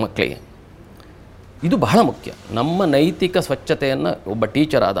ತಿಂಗಳು ಬೇಕು ಮಕ್ಕಳಿಗೆ. ಇದು ಬಹಳ ಮುಖ್ಯ. ನಮ್ಮ ನೈತಿಕ ಸ್ವಚ್ಛತೆಯನ್ನು ಒಬ್ಬ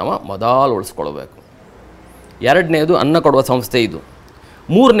ಟೀಚರ್ ಆದವ ಮೊದಲು ಉಳಿಸ್ಕೊಳ್ಬೇಕು. 2ನೇದು ಅನ್ನ ಕೊಡುವ ಸಂಸ್ಥೆ ಇದು.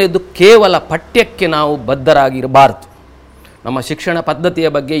 3ನೇದು ಕೇವಲ ಪಠ್ಯಕ್ಕೆ ನಾವು ಬದ್ಧರಾಗಿರಬಾರ್ದು. ನಮ್ಮ ಶಿಕ್ಷಣ ಪದ್ಧತಿಯ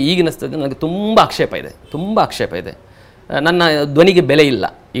ಬಗ್ಗೆ ಈಗಿನ ಸ್ಥಿತಿ ನನಗೆ ತುಂಬ ಆಕ್ಷೇಪ ಇದೆ. ನನ್ನ ಧ್ವನಿಗೆ ಬೆಲೆ ಇಲ್ಲ.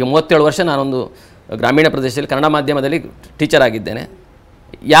 ಈಗ 37 ವರ್ಷ ನಾನೊಂದು ಗ್ರಾಮೀಣ ಪ್ರದೇಶದಲ್ಲಿ ಕನ್ನಡ ಮಾಧ್ಯಮದಲ್ಲಿ ಟೀಚರ್ ಆಗಿದ್ದೇನೆ.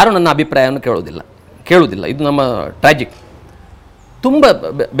 ಯಾರೂ ನನ್ನ ಅಭಿಪ್ರಾಯವನ್ನು ಕೇಳುವುದಿಲ್ಲ. ಇದು ನಮ್ಮ ಟ್ರಾಜಿಕ್. ತುಂಬ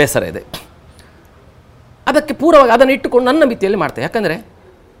ಬೇಸರ ಇದೆ. ಅದಕ್ಕೆ ಪೂರ್ವವಾಗಿ ಅದನ್ನು ಇಟ್ಟುಕೊಂಡು ನನ್ನ ಮಿತಿಯಲ್ಲಿ ಮಾಡ್ತೇನೆ. ಯಾಕಂದರೆ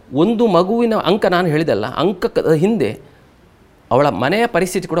ಒಂದು ಮಗುವಿನ ಅಂಕ, ನಾನು ಹೇಳಿದಲ್ಲ, ಅಂಕದ ಹಿಂದೆ ಅವಳ ಮನೆಯ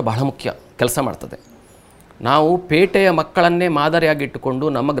ಪರಿಸ್ಥಿತಿ ಕೂಡ ಬಹಳ ಮುಖ್ಯ ಕೆಲಸ ಮಾಡ್ತದೆ. ನಾವು ಪೇಟೆಯ ಮಕ್ಕಳನ್ನೇ ಮಾದರಿಯಾಗಿಟ್ಟುಕೊಂಡು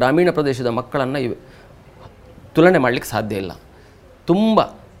ನಮ್ಮ ಗ್ರಾಮೀಣ ಪ್ರದೇಶದ ಮಕ್ಕಳನ್ನು ತುಲನೆ ಮಾಡಲಿಕ್ಕೆ ಸಾಧ್ಯ ಇಲ್ಲ.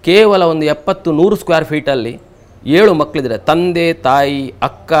 ಕೇವಲ ಒಂದು 70-100 ಸ್ಕ್ವೇರ್ ಫೀಟಲ್ಲಿ 7 ಮಕ್ಕಳಿದ್ದಾರೆ. ತಂದೆ, ತಾಯಿ,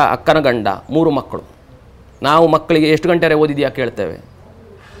 ಅಕ್ಕನ ಗಂಡ, 3 ಮಕ್ಕಳು. ನಾವು ಮಕ್ಕಳಿಗೆ ಎಷ್ಟು ಗಂಟೆ ಓದಿದೆಯಾ ಕೇಳ್ತೇವೆ,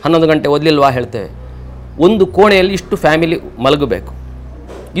 11 ಗಂಟೆ ಓದಲಿಲ್ವಾ ಹೇಳ್ತೇವೆ. ಒಂದು ಕೋಣೆಯಲ್ಲಿ ಇಷ್ಟು ಫ್ಯಾಮಿಲಿ ಮಲಗಬೇಕು.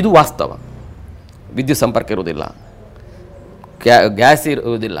 ಇದು ವಾಸ್ತವ. ವಿದ್ಯುತ್ ಸಂಪರ್ಕ ಇರುವುದಿಲ್ಲ, ಗ್ಯಾಸ್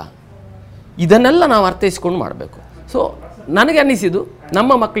ಇರುವುದಿಲ್ಲ. ಇದನ್ನೆಲ್ಲ ನಾವು ಅರ್ಥೈಸಿಕೊಂಡು ಮಾಡಬೇಕು. ಸೊ ನನಗೆ ಅನ್ನಿಸಿದ್ದು,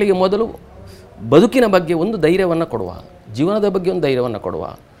 ನಮ್ಮ ಮಕ್ಕಳಿಗೆ ಮೊದಲು ಬದುಕಿನ ಬಗ್ಗೆ ಒಂದು ಧೈರ್ಯವನ್ನು ಕೊಡುವ, ಜೀವನದ ಬಗ್ಗೆ ಒಂದು ಧೈರ್ಯವನ್ನು ಕೊಡುವ.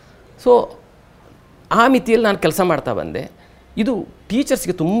 ಸೊ ಆ ಮಿತಿಯಲ್ಲಿ ನಾನು ಕೆಲಸ ಮಾಡ್ತಾ ಬಂದೆ. ಇದು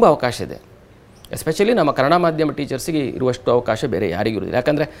ಟೀಚರ್ಸ್ಗೆ ತುಂಬ ಅವಕಾಶ ಇದೆ. ಎಸ್ಪೆಷಲಿ ನಮ್ಮ ಕನ್ನಡ ಮಾಧ್ಯಮ ಟೀಚರ್ಸಿಗೆ ಇರುವಷ್ಟು ಅವಕಾಶ ಬೇರೆ ಯಾರಿಗೂ ಇರುವುದಿಲ್ಲ.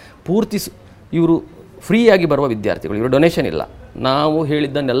 ಯಾಕಂದರೆ ಪೂರ್ತಿ ಇವರು ಫ್ರೀಯಾಗಿ ಬರುವ ವಿದ್ಯಾರ್ಥಿಗಳು, ಇವರು ಡೊನೇಷನ್ ಇಲ್ಲ. ನಾವು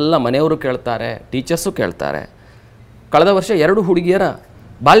ಹೇಳಿದ್ದನ್ನೆಲ್ಲ ಮನೆಯವರು ಕೇಳ್ತಾರೆ, ಟೀಚರ್ಸು ಕೇಳ್ತಾರೆ. ಕಳೆದ ವರ್ಷ 2 ಹುಡುಗಿಯರ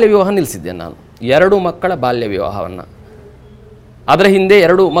ಬಾಲ್ಯ ವಿವಾಹ ನಿಲ್ಲಿಸಿದ್ದೆ ನಾನು. 2 ಮಕ್ಕಳ ಬಾಲ್ಯ ವಿವಾಹವನ್ನು. ಅದರ ಹಿಂದೆ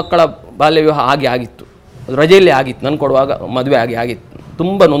 2 ಮಕ್ಕಳ ಬಾಲ್ಯ ವಿವಾಹ ಆಗಿತ್ತು, ರಜೆಯಲ್ಲಿ ಆಗಿತ್ತು. ನಾನು ಕೊಡುವಾಗ ಮದುವೆ ಆಗಿತ್ತು.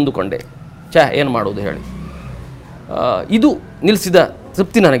 ತುಂಬ ನೊಂದುಕೊಂಡೆ. ಏನು ಮಾಡೋದು ಹೇಳಿ. ಇದು ನಿಲ್ಲಿಸಿದ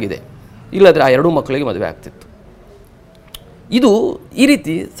ತೃಪ್ತಿ ನನಗಿದೆ. ಇಲ್ಲದ್ರೆ ಆ 2 ಮಕ್ಕಳಿಗೆ ಮದುವೆ ಆಗ್ತಿತ್ತು. ಈ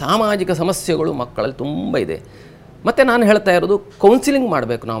ರೀತಿ ಸಾಮಾಜಿಕ ಸಮಸ್ಯೆಗಳು ಮಕ್ಕಳಲ್ಲಿ ತುಂಬ ಇದೆ. ಮತ್ತು ನಾನು ಹೇಳ್ತಾ ಇರೋದು, ಕೌನ್ಸಿಲಿಂಗ್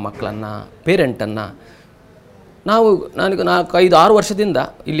ಮಾಡಬೇಕು ನಾವು ಮಕ್ಕಳನ್ನು, ಪೇರೆಂಟನ್ನು. ನನಗೆ 4-5-6 ವರ್ಷದಿಂದ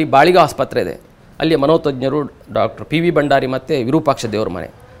ಇಲ್ಲಿ ಬಾಳಿಗ ಆಸ್ಪತ್ರೆ ಇದೆ. ಅಲ್ಲಿ ಮನೋತಜ್ಞರು ಡಾಕ್ಟರ್ PV ಭಂಡಾರಿ ಮತ್ತು ವಿರೂಪಾಕ್ಷ ದೇವರ ಮನೆ,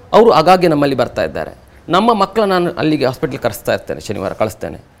 ಅವರು ಆಗಾಗ್ಗೆ ನಮ್ಮಲ್ಲಿ ಬರ್ತಾ ಇದ್ದಾರೆ. ನಮ್ಮ ಮಕ್ಕಳನ್ನು ನಾನು ಅಲ್ಲಿಗೆ ಹಾಸ್ಪಿಟ್ಲಿಗೆ ಕಳಿಸ್ತಾ ಇರ್ತೇನೆ, ಶನಿವಾರ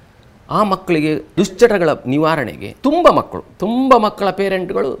ಕಳಿಸ್ತೇನೆ. ಆ ಮಕ್ಕಳಿಗೆ ದುಶ್ಚಟಗಳ ನಿವಾರಣೆಗೆ ತುಂಬ ಮಕ್ಕಳ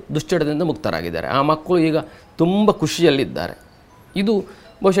ಪೇರೆಂಟ್ಗಳು ದುಶ್ಚಟದಿಂದ ಮುಕ್ತರಾಗಿದ್ದಾರೆ. ಆ ಮಕ್ಕಳು ಈಗ ತುಂಬ ಖುಷಿಯಲ್ಲಿದ್ದಾರೆ. ಇದು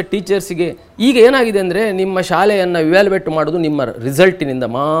ಬಹುಶಃ ಟೀಚರ್ಸಿಗೆ ಈಗ ಏನಾಗಿದೆ ಅಂದರೆ, ನಿಮ್ಮ ಶಾಲೆಯನ್ನು ಇವ್ಯಾಲ್ಯೂಯೇಟ್ ಮಾಡೋದು ನಿಮ್ಮ ರಿಸಲ್ಟಿನಿಂದ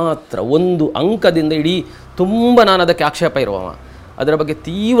ಮಾತ್ರ, ಒಂದು ಅಂಕದಿಂದ ಇಡೀ ತುಂಬ. ನಾನು ಅದಕ್ಕೆ ಆಕ್ಷೇಪ ಇರುವವ, ಅದರ ಬಗ್ಗೆ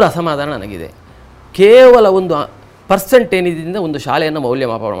ತೀವ್ರ ಅಸಮಾಧಾನ ನನಗಿದೆ. ಕೇವಲ ಒಂದು ಪರ್ಸೆಂಟ್ ಏನಿದಿಂದ ಒಂದು ಶಾಲೆಯನ್ನು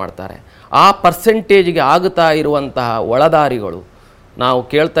ಮೌಲ್ಯಮಾಪನ ಮಾಡ್ತಾರೆ. ಆ ಪರ್ಸೆಂಟೇಜಿಗೆ ಆಗುತ್ತಾ ಇರುವಂತಹ ಒಳದಾರಿಗಳು ನಾವು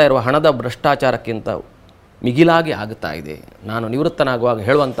ಕೇಳ್ತಾ ಇರುವ ಹಣದ ಭ್ರಷ್ಟಾಚಾರಕ್ಕಿಂತ ಮಿಗಿಲಾಗಿ ಆಗುತ್ತಾ ಇದೆ. ನಾನು ನಿವೃತ್ತನಾಗುವಾಗ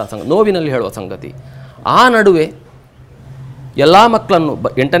ಹೇಳುವಂಥ ನೋವಿನಲ್ಲಿ ಹೇಳುವ ಸಂಗತಿ. ಆ ನಡುವೆ ಎಲ್ಲ ಮಕ್ಕಳನ್ನು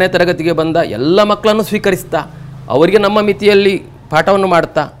 8ನೇ ತರಗತಿಗೆ ಬಂದ ಎಲ್ಲ ಮಕ್ಕಳನ್ನು ಸ್ವೀಕರಿಸ್ತಾ ಅವರಿಗೆ ನಮ್ಮ ಮಿತಿಯಲ್ಲಿ ಪಾಠವನ್ನು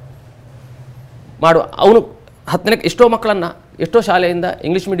ಮಾಡುವ ಅವನು 10ನೇ ಎಷ್ಟೋ ಶಾಲೆಯಿಂದ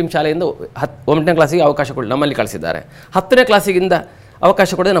ಇಂಗ್ಲೀಷ್ ಮೀಡಿಯಂ ಶಾಲೆಯಿಂದ 9ನೇ ಕ್ಲಾಸಿಗೆ ಅವಕಾಶ ಕೊಡಿ ನಮ್ಮಲ್ಲಿ ಕಳಿಸಿದ್ದಾರೆ. 10ನೇ ಕ್ಲಾಸಿಗಿಂದ ಅವಕಾಶ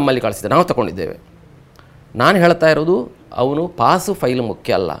ಕೊಡದೆ ನಮ್ಮಲ್ಲಿ ಕಳಿಸಿದ್ದಾರೆ, ನಾವು ತಗೊಂಡಿದ್ದೇವೆ. ನಾನು ಹೇಳ್ತಾ ಇರೋದು ಅವನು ಪಾಸು ಫೈಲ್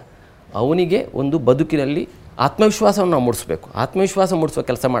ಮುಖ್ಯ ಅಲ್ಲ, ಅವನಿಗೆ ಒಂದು ಬದುಕಿನಲ್ಲಿ ಆತ್ಮವಿಶ್ವಾಸವನ್ನು ನಾವು ಮೂಡಿಸ್ಬೇಕು, ಆತ್ಮವಿಶ್ವಾಸ ಮೂಡಿಸುವ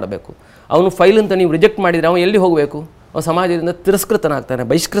ಕೆಲಸ ಮಾಡಬೇಕು. ಅವನು ಫೈಲ್ ಅಂತ ನೀವು ರಿಜೆಕ್ಟ್ ಮಾಡಿದರೆ ಅವನು ಎಲ್ಲಿ ಹೋಗಬೇಕು? ಅವನು ಸಮಾಜದಿಂದ ತಿರಸ್ಕೃತನಾಗ್ತಾನೆ,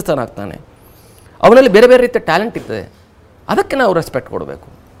 ಬಹಿಷ್ಕೃತನಾಗ್ತಾನೆ. ಅವನಲ್ಲಿ ಬೇರೆ ಬೇರೆ ರೀತಿಯ ಟ್ಯಾಲೆಂಟ್ ಇರ್ತದೆ, ಅದಕ್ಕೆ ನಾವು ರೆಸ್ಪೆಕ್ಟ್ ಕೊಡಬೇಕು.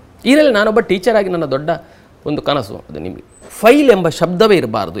 ಈ ನೆಲೆಯಲ್ಲಿ ನಾನೊಬ್ಬ ಟೀಚರಾಗಿ ನನ್ನ ದೊಡ್ಡ ಒಂದು ಕನಸು ಅದು ನಿಮಗೆ ಫೈಲ್ ಎಂಬ ಶಬ್ದವೇ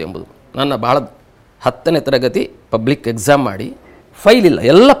ಇರಬಾರ್ದು ಎಂಬುದು. ನನ್ನ ಭಾಳ 10ನೇ ತರಗತಿ ಪಬ್ಲಿಕ್ ಎಕ್ಸಾಮ್ ಮಾಡಿ ಫೈಲ್ ಇಲ್ಲ,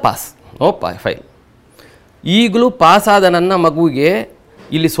 ಎಲ್ಲ ಪಾಸ್, ನೋ ಫೈಲ್. ಈಗಲೂ ಪಾಸಾದ ನನ್ನ ಮಗುವಿಗೆ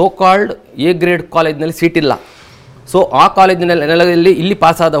ಇಲ್ಲಿ ಸೋ ಕಾಲ್ಡ್ ಎ ಗ್ರೇಡ್ ಕಾಲೇಜಿನಲ್ಲಿ ಸೀಟ್ ಇಲ್ಲ. ಸೊ ಆ ಕಾಲೇಜಿನಲ್ಲಿ ನೆಲದಲ್ಲಿ ಇಲ್ಲಿ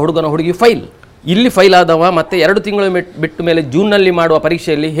ಪಾಸಾದ ಹುಡುಗನ ಹುಡುಗಿ ಫೈಲ್, ಇಲ್ಲಿ ಫೈಲ್ ಆದವ ಮತ್ತು 2 ತಿಂಗಳು ಬಿಟ್ಟ ಮೇಲೆ ಜೂನ್ನಲ್ಲಿ ಮಾಡುವ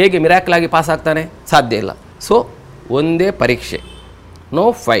ಪರೀಕ್ಷೆಯಲ್ಲಿ ಹೇಗೆ ಮಿರಾಕಲಾಗಿ ಪಾಸ್ ಆಗ್ತಾನೆ? ಸಾಧ್ಯ ಇಲ್ಲ. ಸೊ ಒಂದೇ ಪರೀಕ್ಷೆ, ನೋ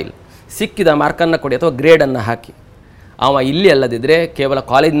ಫೈಲ್. ಸಿಕ್ಕಿದ ಮಾರ್ಕನ್ನು ಕೊಡಿ ಅಥವಾ ಗ್ರೇಡನ್ನು ಹಾಕಿ. ಅವ ಇಲ್ಲಿ ಅಲ್ಲದಿದ್ದರೆ ಕೇವಲ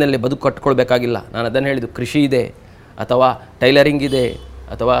ಕಾಲೇಜಿನಲ್ಲಿ ಬದುಕು ಕಟ್ಕೊಳ್ಬೇಕಾಗಿಲ್ಲ. ನಾನು ಅದನ್ನು ಹೇಳಿದ್ದು, ಕೃಷಿ ಇದೆ ಅಥವಾ ಟೈಲರಿಂಗ್ ಇದೆ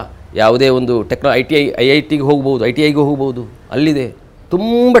ಅಥವಾ ಯಾವುದೇ ಒಂದು IITಗೆ ಹೋಗ್ಬೋದು, ITIಗೆ ಹೋಗ್ಬೋದು, ಅಲ್ಲಿದೆ.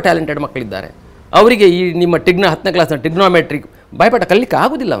 ತುಂಬ ಟ್ಯಾಲೆಂಟೆಡ್ ಮಕ್ಕಳಿದ್ದಾರೆ. ಅವರಿಗೆ ಈ ನಿಮ್ಮ 10ನೇ ಕ್ಲಾಸ್ನ ಟಿಗ್ನೋಮೆಟ್ರಿಕ್ ಬಾಯ್ಪಾಠ ಕಲಿಕ್ಕೆ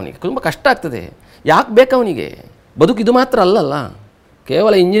ಆಗೋದಿಲ್ಲ, ಅವನಿಗೆ ತುಂಬ ಕಷ್ಟ ಆಗ್ತದೆ. ಯಾಕೆ ಬೇಕು ಅವನಿಗೆ? ಬದುಕು ಇದು ಮಾತ್ರ ಅಲ್ಲಲ್ಲ,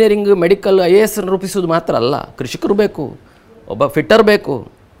 ಕೇವಲ ಇಂಜಿನಿಯರಿಂಗ್, ಮೆಡಿಕಲ್, IAS ರೂಪಿಸೋದು ಮಾತ್ರ ಅಲ್ಲ. ಕೃಷಿಕರು ಬೇಕು, ಒಬ್ಬ ಫಿಟ್ಟರ್ ಬೇಕು,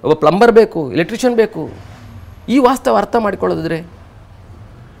 ಒಬ್ಬ ಪ್ಲಂಬರ್ ಬೇಕು, ಎಲೆಕ್ಟ್ರಿಷಿಯನ್ ಬೇಕು. ಈ ವಾಸ್ತವ ಅರ್ಥ ಮಾಡಿಕೊಳ್ಳೋದಿದ್ರೆ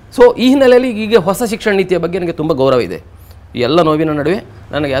ಸೊ ಈ ಹಿನ್ನೆಲೆಯಲ್ಲಿ ಈಗ ಹೊಸ ಶಿಕ್ಷಣ ನೀತಿಯ ಬಗ್ಗೆ ನನಗೆ ತುಂಬ ಗೌರವ ಇದೆ. ಈ ಎಲ್ಲ ನೋವಿನ ನಡುವೆ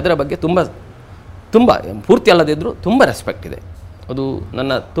ನನಗೆ ಅದರ ಬಗ್ಗೆ ತುಂಬ ಪೂರ್ತಿ ಅಲ್ಲದಿದ್ದರೂ ತುಂಬ ರೆಸ್ಪೆಕ್ಟ್ ಇದೆ. ಅದು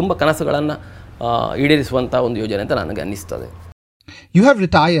ನನ್ನ ತುಂಬ ಕನಸುಗಳನ್ನು ಈಡೇರಿಸುವಂಥ ಒಂದು ಯೋಜನೆ ಅಂತ ನನಗೆ ಅನ್ನಿಸ್ತದೆ. You have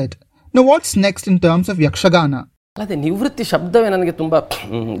retired. Now what's next in terms of Yakshagana? ಅದೇ ನಿವೃತ್ತಿ ಶಬ್ದವೇ ನನಗೆ ತುಂಬ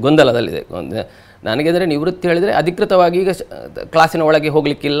ಗೊಂದಲದಲ್ಲಿದೆ. ನನಗೆಂದರೆ ನಿವೃತ್ತಿ ಹೇಳಿದರೆ ಅಧಿಕೃತವಾಗಿ ಈಗ ಕ್ಲಾಸಿನ ಒಳಗೆ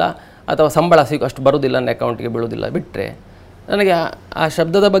ಹೋಗಲಿಕ್ಕಿಲ್ಲ ಅಥವಾ ಸಂಬಳ ಅಷ್ಟು ಬರೋದಿಲ್ಲ, ನನ್ನ ಅಕೌಂಟಿಗೆ ಬೀಳೋದಿಲ್ಲ ಬಿಟ್ಟರೆ ನನಗೆ ಆ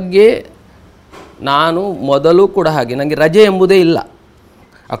ಶಬ್ದದ ಬಗ್ಗೆ ನಾನು ಮೊದಲು ಕೂಡ ಹಾಗೆ ನನಗೆ ರಜೆ ಎಂಬುದೇ ಇಲ್ಲ.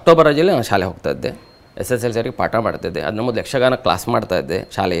 ಅಕ್ಟೋಬರ್ ರಜೆಯಲ್ಲಿ ನಾನು ಶಾಲೆ ಹೋಗ್ತಾಯಿದ್ದೆ, SSLCವರೆಗೆ ಪಾಠ ಮಾಡ್ತಾಯಿದ್ದೆ. ಅದನ್ನ ಮೊದಲು ಯಕ್ಷಗಾನ ಕ್ಲಾಸ್ ಮಾಡ್ತಾಯಿದ್ದೆ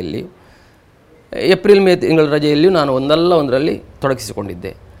ಶಾಲೆಯಲ್ಲಿ. ಏಪ್ರಿಲ್ ಮೇ ತಿಂಗಳ ರಜೆಯಲ್ಲಿಯೂ ನಾನು ಒಂದರಲ್ಲಿ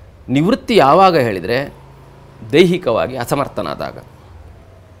ತೊಡಗಿಸಿಕೊಂಡಿದ್ದೆ. ನಿವೃತ್ತಿ ಯಾವಾಗ ಹೇಳಿದರೆ ದೈಹಿಕವಾಗಿ ಅಸಮರ್ಥನಾದಾಗ,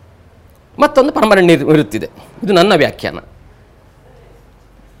 ಮತ್ತೊಂದು ಪರ್ಮನೆಂಟ್ ನಿವೃತ್ತಿದೆ. ಇದು ನನ್ನ ವ್ಯಾಖ್ಯಾನ.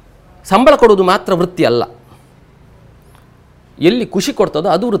 ಸಂಬಳ ಕೊಡುವುದು ಮಾತ್ರ ವೃತ್ತಿ ಅಲ್ಲ, ಎಲ್ಲಿ ಖುಷಿ ಕೊಡ್ತದೋ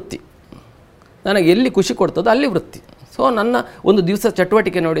ಅದು ವೃತ್ತಿ. ನನಗೆ ಎಲ್ಲಿ ಖುಷಿ ಕೊಡ್ತದೋ ಅಲ್ಲಿ ವೃತ್ತಿ. ಸೊ ನನ್ನ ಒಂದು ದಿವಸ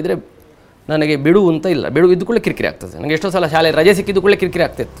ಚಟುವಟಿಕೆ ನೋಡಿದರೆ ನನಗೆ ಬಿಡು ಅಂತ ಇಲ್ಲ, ಬಿಡು ಇದ್ದುಕೊಳ್ಳೆ ಕಿರಿಕಿರಿ ಆಗ್ತದೆ. ನನಗೆ ಎಷ್ಟೋ ಸಲ ಶಾಲೆ ರಜೆ ಸಿಕ್ಕಿದ್ದುಕೊಳ್ಳೆ ಕಿರಿಕಿರಿ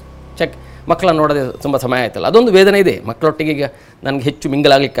ಆಗ್ತಿತ್ತು. ಮಕ್ಕಳನ್ನು ನೋಡೋದೇ ತುಂಬ ಸಮಯ ಆಯ್ತಲ್ಲ, ಅದೊಂದು ವೇದನೆ ಇದೆ. ಮಕ್ಕಳೊಟ್ಟಿಗೆ ಈಗ ನನಗೆ ಹೆಚ್ಚು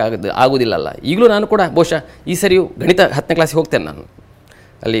ಮಿಂಗಲಾಗಲಿಕ್ಕೆ ಆಗೋದಿಲ್ಲಲ್ಲ. ಈಗಲೂ ನಾನು ಕೂಡ ಬಹುಶಃ ಈ ಸರಿಯೂ ಗಣಿತ 10ನೇ ಕ್ಲಾಸಿಗೆ ಹೋಗ್ತೇನೆ. ನಾನು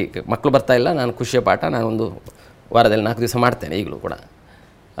ಅಲ್ಲಿ ಮಕ್ಕಳು ಬರ್ತಾ ಇಲ್ಲ, ನಾನು ಖುಷಿಯ ಪಾಠ ನಾನು ಒಂದು ವಾರದಲ್ಲಿ 4 ದಿವಸ ಮಾಡ್ತೇನೆ ಈಗಲೂ ಕೂಡ.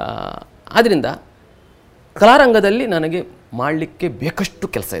 ಆದ್ದರಿಂದ ಕಲಾರಂಗದಲ್ಲಿ ನನಗೆ ಮಾಡಲಿಕ್ಕೆ ಬೇಕಷ್ಟು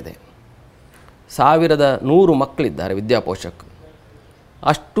ಕೆಲಸ ಇದೆ. 1100 ಮಕ್ಕಳಿದ್ದಾರೆ ವಿದ್ಯಾಪೋಷಕರು.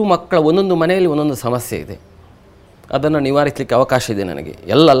 ಅಷ್ಟು ಮಕ್ಕಳ ಒಂದೊಂದು ಮನೆಯಲ್ಲಿ ಒಂದೊಂದು ಸಮಸ್ಯೆ ಇದೆ. ಅದನ್ನು ನಿವಾರಿಸಲಿಕ್ಕೆ ಅವಕಾಶ ಇದೆ ನನಗೆ,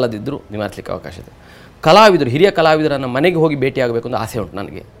 ಎಲ್ಲಲ್ಲದಿದ್ದರೂ ನಿವಾರಿಸಲಿಕ್ಕೆ ಅವಕಾಶ ಇದೆ. ಕಲಾವಿದರು, ಹಿರಿಯ ಕಲಾವಿದರನ್ನು ಮನೆಗೆ ಹೋಗಿ ಭೇಟಿಯಾಗಬೇಕು ಅಂತ ಆಸೆ ಉಂಟು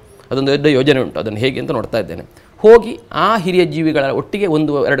ನನಗೆ. ಅದೊಂದು ದೊಡ್ಡ ಯೋಜನೆ ಉಂಟು, ಅದನ್ನು ಹೇಗೆ ಅಂತ ನೋಡ್ತಾ ಇದ್ದೇನೆ. ಹೋಗಿ ಆ ಹಿರಿಯ ಜೀವಿಗಳ ಒಟ್ಟಿಗೆ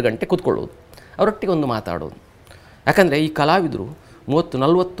 1-2 ಗಂಟೆ ಕೂತ್ಕೊಳ್ಳೋದು, ಅವರೊಟ್ಟಿಗೆ ಒಂದು ಮಾತಾಡೋದು. ಯಾಕಂದರೆ ಈ ಕಲಾವಿದರು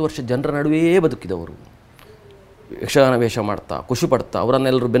 30-40 ವರ್ಷ ಜನರ ನಡುವೆಯೇ ಬದುಕಿದವರು. ಯಕ್ಷಗಾನ ವೇಷ ಮಾಡ್ತಾ, ಖುಷಿ ಪಡ್ತಾ,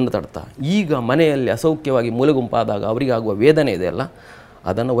 ಅವರನ್ನೆಲ್ಲರೂ ಬೆನ್ನು ತಡ್ತಾ. ಈಗ ಮನೆಯಲ್ಲಿ ಅಸೌಖ್ಯವಾಗಿ ಮೂಲೆಗುಂಪಾದಾಗ ಅವರಿಗಾಗುವ ವೇದನೆ ಇದೆಯಲ್ಲ,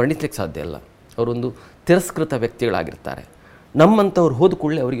 ಅದನ್ನು ವರ್ಣಿಸಲಿಕ್ಕೆ ಸಾಧ್ಯ ಇಲ್ಲ. ಅವರೊಂದು ತಿರಸ್ಕೃತ ವ್ಯಕ್ತಿಗಳಾಗಿರ್ತಾರೆ. ನಮ್ಮಂಥವ್ರು ಹೋದ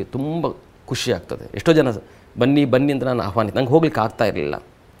ಕೂಡಲೇ ಅವರಿಗೆ ತುಂಬ ಖುಷಿ ಆಗ್ತದೆ. ಎಷ್ಟೋ ಜನ ಬನ್ನಿ ಅಂತ ನಾನು ಆಹ್ವಾನಿಸಿ, ನಂಗೆ ಹೋಗ್ಲಿಕ್ಕೆ ಆಗ್ತಾ ಇರಲಿಲ್ಲ.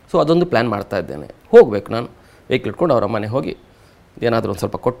 ಸೊ ಅದೊಂದು ಪ್ಲ್ಯಾನ್ ಮಾಡ್ತಾ ಇದ್ದೇನೆ. ಹೋಗಬೇಕು, ನಾನು ವೆಹಿಕಲ್ ಇಟ್ಕೊಂಡು ಅವರ ಮನೆ ಹೋಗಿ ಏನಾದರೂ ಒಂದು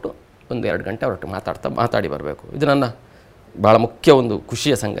ಸ್ವಲ್ಪ ಕೊಟ್ಟು 1-2 ಗಂಟೆ ಅವರೊಟ್ಟಿಗೆ ಮಾತಾಡಿ ಬರಬೇಕು. ಇದು ನನ್ನ ಭಾಳ ಮುಖ್ಯ ಒಂದು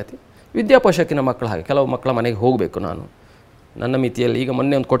ಖುಷಿಯ ಸಂಗತಿ. ವಿದ್ಯಾಪೋಷಕಿನ ಮಕ್ಕಳು ಹಾಗೆ, ಕೆಲವು ಮಕ್ಕಳ ಮನೆಗೆ ಹೋಗಬೇಕು ನಾನು ನನ್ನ ಮಿತಿಯಲ್ಲಿ. ಈಗ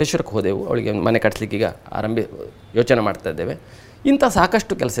ಮೊನ್ನೆ ಒಂದು ಕೋಟೇಶ್ವರಕ್ಕೆ ಹೋದೆವು, ಅವಳಿಗೆ ಮನೆ ಕಟ್ಲಿಕ್ಕೆ ಈಗ ಯೋಚನೆ ಮಾಡ್ತಾ ಇದ್ದೇವೆ. ಇಂಥ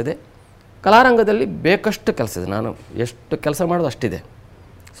ಸಾಕಷ್ಟು ಕೆಲಸ ಇದೆ. ಕಲಾರಂಗದಲ್ಲಿ ಬೇಕಷ್ಟು ಕೆಲಸ ಇದೆ. ನಾನು ಎಷ್ಟು ಕೆಲಸ ಮಾಡೋದು ಅಷ್ಟಿದೆ.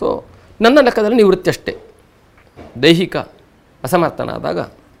 ಸೊ ನನ್ನ ಲೆಕ್ಕದಲ್ಲಿ ನಿವೃತ್ತಿ ಅಷ್ಟೇ. ದೈಹಿಕ ಅಸಮರ್ಥನಾದಾಗ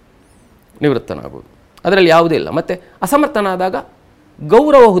ನಿವೃತ್ತನಾಗೋದು, ಅದರಲ್ಲಿ ಯಾವುದೇ ಇಲ್ಲ. ಮತ್ತು ಅಸಮರ್ಥನಾದಾಗ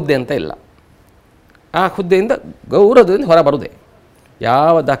ಗೌರವ ಹುದ್ದೆ ಅಂತ ಇಲ್ಲ. ಆ ಹುದ್ದೆಯಿಂದ ಗೌರವದಿಂದ ಹೊರ ಬರುವುದೇ,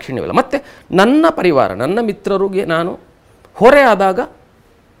 ಯಾವ ದಾಕ್ಷಿಣ್ಯವಿಲ್ಲ. ಮತ್ತು ನನ್ನ ಪರಿವಾರ, ನನ್ನ ಮಿತ್ರರಿಗೆ ನಾನು ಹೊರೆ ಆದಾಗ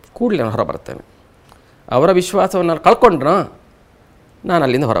ಕೂಡಲೇ ನಾನು ಹೊರ ಬರ್ತೇನೆ. ಅವರ ವಿಶ್ವಾಸವನ್ನು ಕಳ್ಕೊಂಡ್ರೆ ನಾನು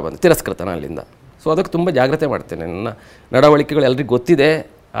ಅಲ್ಲಿಂದ ಹೊರ ಬಂದೆ, ತಿರಸ್ಕೃತನ ಅಲ್ಲಿಂದ. ಸೊ ಅದಕ್ಕೆ ತುಂಬ ಜಾಗ್ರತೆ ಮಾಡ್ತೇನೆ. ನನ್ನ ನಡವಳಿಕೆಗಳು ಎಲ್ರಿಗೂ ಗೊತ್ತಿದೆ,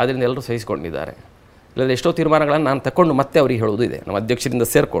 ಆದ್ದರಿಂದ ಎಲ್ಲರೂ ಸಹಿಸಿಕೊಂಡಿದ್ದಾರೆ. ಇಲ್ಲದ್ರೆ ಎಷ್ಟೋ ತೀರ್ಮಾನಗಳನ್ನು ನಾನು ತಗೊಂಡು ಮತ್ತೆ ಅವರಿಗೆ ಹೇಳೋದು ಇದೆ, ನಮ್ಮ ಅಧ್ಯಕ್ಷರಿಂದ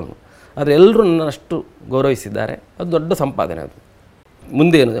ಸೇರಿಕೊಂಡು. ಆದರೆ ಎಲ್ಲರೂ ನನ್ನಷ್ಟು ಗೌರವಿಸಿದ್ದಾರೆ. ಅದು ದೊಡ್ಡ ಸಂಪಾದನೆ. ಅದು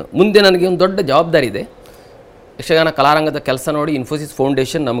ಮುಂದೆ ನನಗೆ ಒಂದು ದೊಡ್ಡ ಜವಾಬ್ದಾರಿ ಇದೆ. ಯಕ್ಷಗಾನ ಕಲಾರಂಗದ ಕೆಲಸ ನೋಡಿ ಇನ್ಫೋಸಿಸ್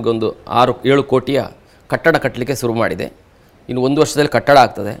ಫೌಂಡೇಶನ್ ನಮಗೊಂದು 6-7 ಕೋಟಿಯ ಕಟ್ಟಡ ಕಟ್ಟಲಿಕ್ಕೆ ಶುರು ಮಾಡಿದೆ. ಇನ್ನು 1 ವರ್ಷದಲ್ಲಿ ಕಟ್ಟಡ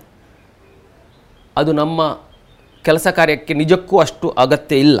ಆಗ್ತದೆ. ಅದು ನಮ್ಮ ಕೆಲಸ ಕಾರ್ಯಕ್ಕೆ ನಿಜಕ್ಕೂ ಅಷ್ಟು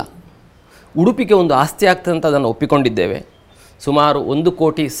ಅಗತ್ಯ ಇಲ್ಲ. ಉಡುಪಿಗೆ ಒಂದು ಆಸ್ತಿ ಆಗ್ತದೆ ಅಂತ ಅದನ್ನು ಒಪ್ಪಿಕೊಂಡಿದ್ದೇವೆ. ಸುಮಾರು 1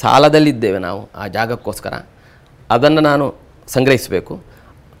 ಕೋಟಿ ಸಾಲದಲ್ಲಿದ್ದೇವೆ ನಾವು ಆ ಜಾಗಕ್ಕೋಸ್ಕರ. ಅದನ್ನು ನಾನು ಸಂಗ್ರಹಿಸಬೇಕು.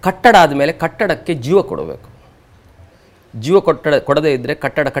 ಕಟ್ಟಡ ಆದಮೇಲೆ ಕಟ್ಟಡಕ್ಕೆ ಜೀವ ಕೊಡಬೇಕು. ಜೀವ ಕೊಡದೇ ಇದ್ದರೆ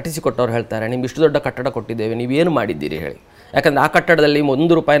ಕಟ್ಟಡ ಕಟ್ಟಿಸಿಕೊಟ್ಟವ್ರು ಹೇಳ್ತಾರೆ, ನಿಮ್ಗೆ ಇಷ್ಟು ದೊಡ್ಡ ಕಟ್ಟಡ ಕೊಟ್ಟಿದ್ದೇವೆ, ನೀವೇನು ಮಾಡಿದ್ದೀರಿ ಹೇಳಿ. ಯಾಕಂದರೆ ಆ ಕಟ್ಟಡದಲ್ಲಿ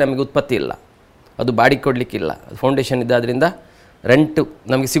 ₹1 ನಮಗೆ ಉತ್ಪತ್ತಿ ಇಲ್ಲ, ಅದು ಬಾಡಿಗೆ ಕೊಡಲಿಕ್ಕಿಲ್ಲ, ಫೌಂಡೇಶನ್ ಇದ್ದಾದ್ರಿಂದ ರೆಂಟು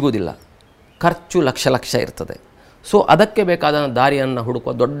ನಮಗೆ ಸಿಗುವುದಿಲ್ಲ, ಖರ್ಚು ಲಕ್ಷ ಇರ್ತದೆ. ಸೊ ಅದಕ್ಕೆ ಬೇಕಾದ ದಾರಿಯನ್ನು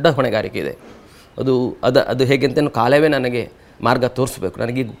ಹುಡುಕುವ ದೊಡ್ಡ ಹೊಣೆಗಾರಿಕೆ ಇದೆ. ಅದು ಹೇಗೆ ಅಂತಲೂ ಕಾಲವೇ ನನಗೆ ಮಾರ್ಗ ತೋರಿಸ್ಬೇಕು.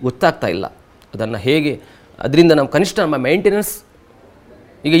 ನನಗೆ ಗೊತ್ತಾಗ್ತಾ ಇಲ್ಲ ಅದನ್ನು ಹೇಗೆ. ಅದರಿಂದ ನಮ್ಮ ಕನಿಷ್ಠ ನಮ್ಮ ಮೇಂಟೆನೆನ್ಸ್,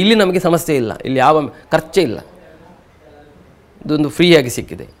 ಈಗ ಇಲ್ಲಿ ನಮಗೆ ಸಮಸ್ಯೆ ಇಲ್ಲ, ಇಲ್ಲಿ ಯಾವ ಖರ್ಚೇ ಇಲ್ಲ, ಇದೊಂದು ಫ್ರೀಯಾಗಿ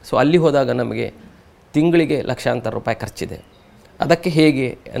ಸಿಕ್ಕಿದೆ. ಸೊ ಅಲ್ಲಿ ಹೋದಾಗ ನಮಗೆ ತಿಂಗಳಿಗೆ ಲಕ್ಷಾಂತರ ರೂಪಾಯಿ ಖರ್ಚಿದೆ. ಅದಕ್ಕೆ ಹೇಗೆ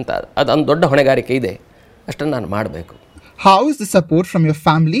ಅಂತ ಅದೊಂದು ದೊಡ್ಡ ಹೊಣೆಗಾರಿಕೆ ಇದೆ. ಅಷ್ಟನ್ನು ನಾನು ಮಾಡಬೇಕು. How is the support from your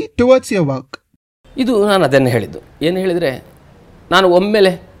family towards your work? ಇದು ನಾನು ಅದನ್ನು ಹೇಳಿದ್ದು. ಏನು ಹೇಳಿದರೆ, ನಾನು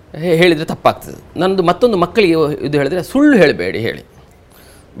ಒಮ್ಮೆಲೆ ಹೇಳಿದರೆ ತಪ್ಪಾಗ್ತದೆ. ನನ್ನದು ಮತ್ತೊಂದು ಮಕ್ಕಳಿಗೆ ಇದು ಹೇಳಿದರೆ, ಸುಳ್ಳು ಹೇಳಬೇಡಿ ಹೇಳಿ.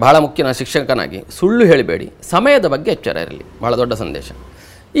 ಬಹಳ ಮುಖ್ಯ. ನಾನು ಶಿಕ್ಷಕನಾಗಿ ಸುಳ್ಳು ಹೇಳಬೇಡಿ, ಸಮಯದ ಬಗ್ಗೆ ಎಚ್ಚರ ಇರಲಿ, ಬಹಳ ದೊಡ್ಡ ಸಂದೇಶ.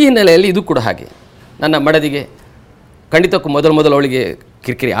 ಈ ಹಿನ್ನೆಲೆಯಲ್ಲಿ ಇದು ಕೂಡ ಹಾಗೆ. ನನ್ನ ಮಡದಿಗೆ ಖಂಡಿತಕ್ಕೂ ಮೊದಲು ಅವಳಿಗೆ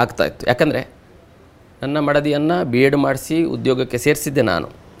ಕಿರಿಕಿರಿ ಆಗ್ತಾಯಿತ್ತು. ಯಾಕಂದರೆ ನನ್ನ ಮಡದಿಯನ್ನು BEd ಮಾಡಿಸಿ ಉದ್ಯೋಗಕ್ಕೆ ಸೇರಿಸಿದ್ದೆ ನಾನು.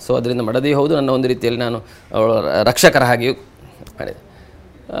 ಸೊ ಅದರಿಂದ ಮಡದಿ ಹೌದು, ನನ್ನ ಒಂದು ರೀತಿಯಲ್ಲಿ ನಾನು ಅವಳ ರಕ್ಷಕರ ಹಾಗೆಯೂ ಮಾಡಿದೆ.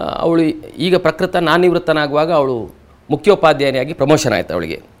 ಅವಳು ಈಗ ಪ್ರಕೃತ ನಾನಿವೃತ್ತನಾಗುವಾಗ ಅವಳು ಮುಖ್ಯೋಪಾಧ್ಯಾಯನಿಯಾಗಿ ಪ್ರಮೋಷನ್ ಆಯಿತು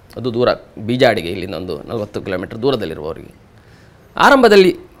ಅವಳಿಗೆ. ಅದು ದೂರ, ಬೀಜಾಡಿಗೆ, ಇಲ್ಲಿಂದ ಒಂದು 40 ಕಿಲೋಮೀಟರ್ ದೂರದಲ್ಲಿರುವವರಿಗೆ.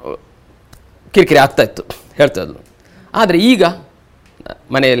 ಆರಂಭದಲ್ಲಿ ಕಿರಿಕಿರಿ ಆಗ್ತಾಯಿತ್ತು, ಹೇಳ್ತಾಯಿದ್ಲು. ಆದರೆ ಈಗ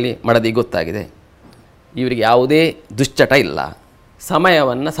ಮನೆಯಲ್ಲಿ ಮಡದಿ ಗೊತ್ತಾಗಿದೆ, ಇವರಿಗೆ ಯಾವುದೇ ದುಶ್ಚಟ ಇಲ್ಲ,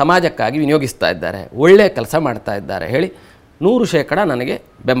 ಸಮಯವನ್ನು ಸಮಾಜಕ್ಕಾಗಿ ವಿನಿಯೋಗಿಸ್ತಾ ಇದ್ದಾರೆ, ಒಳ್ಳೆಯ ಕೆಲಸ ಮಾಡ್ತಾ ಇದ್ದಾರೆ ಹೇಳಿ 100% ನನಗೆ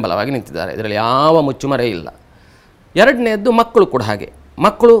ಬೆಂಬಲವಾಗಿ ನಿಂತಿದ್ದಾರೆ. ಇದರಲ್ಲಿ ಯಾವ ಮುಚ್ಚುಮರೆ ಇಲ್ಲ. ಎರಡನೇದ್ದು, ಮಕ್ಕಳು ಕೂಡ ಹಾಗೆ.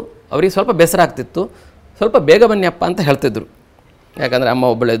 ಮಕ್ಕಳು ಅವರಿಗೆ ಸ್ವಲ್ಪ ಬೇಸರ ಆಗ್ತಿತ್ತು, ಸ್ವಲ್ಪ ಬೇಗ ಬನ್ನಿಯಪ್ಪ ಅಂತ ಹೇಳ್ತಿದ್ರು. ಯಾಕಂದರೆ ಅಮ್ಮ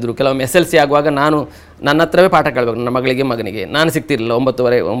ಒಬ್ಬಳಿದ್ರು. ಕೆಲವೊಮ್ಮೆ SLC ಆಗುವಾಗ ನಾನು ನನ್ನ ಹತ್ರವೇ ಪಾಠ ಕೇಳಬೇಕು, ನನ್ನ ಮಗನಿಗೆ ನಾನು ಸಿಗ್ತಿರಲಿಲ್ಲ.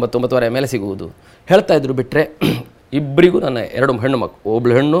 9:30 ಮೇಲೆ ಸಿಗುವುದು ಹೇಳ್ತಾಯಿದ್ರು. ಬಿಟ್ಟರೆ ಇಬ್ಬರಿಗೂ ನನ್ನ 2 ಹೆಣ್ಣು ಮಕ್ಕಳು,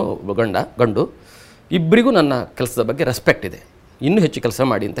 ಒಬ್ಬಳು ಹೆಣ್ಣು ಒಬ್ಬಳು ಗಂಡು, ಇಬ್ಬರಿಗೂ ನನ್ನ ಕೆಲಸದ ಬಗ್ಗೆ ರೆಸ್ಪೆಕ್ಟ್ ಇದೆ. ಇನ್ನೂ ಹೆಚ್ಚು ಕೆಲಸ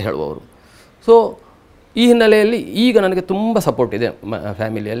ಮಾಡಿ ಅಂತ ಹೇಳುವವರು. ಸೊ ಈ ಹಿನ್ನೆಲೆಯಲ್ಲಿ ಈಗ ನನಗೆ ತುಂಬ ಸಪೋರ್ಟ್ ಇದೆ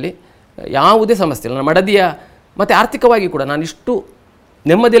ಫ್ಯಾಮಿಲಿಯಲ್ಲಿ. ಯಾವುದೇ ಸಮಸ್ಯೆ ಇಲ್ಲ. ನನ್ನ ಮಡದಿಯ ಮತ್ತು ಆರ್ಥಿಕವಾಗಿ ಕೂಡ ನಾನಿಷ್ಟು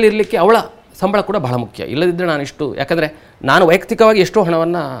ನೆಮ್ಮದಿಯಲ್ಲಿರಲಿಕ್ಕೆ ಅವಳ ಸಂಬಳ ಕೂಡ ಬಹಳ ಮುಖ್ಯ. ಇಲ್ಲದಿದ್ದರೆ ನಾನಿಷ್ಟು, ಯಾಕಂದರೆ ನಾನು ವೈಯಕ್ತಿಕವಾಗಿ ಎಷ್ಟೋ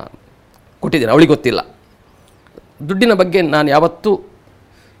ಹಣವನ್ನು ಕೊಟ್ಟಿದ್ದೇನೆ, ಅವಳಿಗೆ ಗೊತ್ತಿಲ್ಲ. ದುಡ್ಡಿನ ಬಗ್ಗೆ ನಾನು ಯಾವತ್ತೂ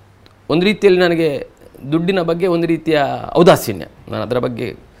ಒಂದು ರೀತಿಯಲ್ಲಿ, ನನಗೆ ದುಡ್ಡಿನ ಬಗ್ಗೆ ಒಂದು ರೀತಿಯ ಔದಾಸೀನ್ಯ. ನಾನು ಅದರ ಬಗ್ಗೆ,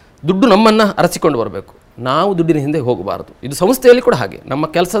 ದುಡ್ಡು ನಮ್ಮನ್ನು ಅರಸಿಕೊಂಡು ಬರಬೇಕು, ನಾವು ದುಡ್ಡಿನ ಹಿಂದೆ ಹೋಗಬಾರ್ದು. ಇದು ಸಂಸ್ಥೆಯಲ್ಲಿ ಕೂಡ ಹಾಗೆ, ನಮ್ಮ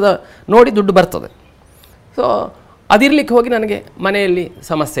ಕೆಲಸದ ನೋಡಿ ದುಡ್ಡು ಬರ್ತದೆ. ಸೊ ಅದಿರಲಿಕ್ಕೆ ಹೋಗಿ ನನಗೆ ಮನೆಯಲ್ಲಿ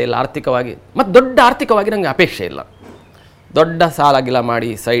ಸಮಸ್ಯೆ ಇಲ್ಲ ಆರ್ಥಿಕವಾಗಿ, ಮತ್ತು ದೊಡ್ಡ ಆರ್ಥಿಕವಾಗಿ ನನಗೆ ಅಪೇಕ್ಷೆ ಇಲ್ಲ. ದೊಡ್ಡ ಸಾಲ ಮಾಡಿ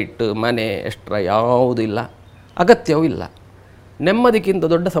ಸೈಟ್ ಮನೆ ಎಕ್ಸ್ಟ್ರಾ ಯಾವುದೂ ಇಲ್ಲ, ಅಗತ್ಯವೂ ಇಲ್ಲ. ನೆಮ್ಮದಿಗಿಂತ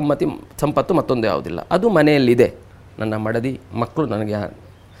ದೊಡ್ಡ ಸಂಪತ್ತು ಮತ್ತೊಂದು ಯಾವುದಿಲ್ಲ. ಅದು ಮನೆಯಲ್ಲಿದೆ. ನನ್ನ ಮಡದಿ ಮಕ್ಕಳು ನನಗೆ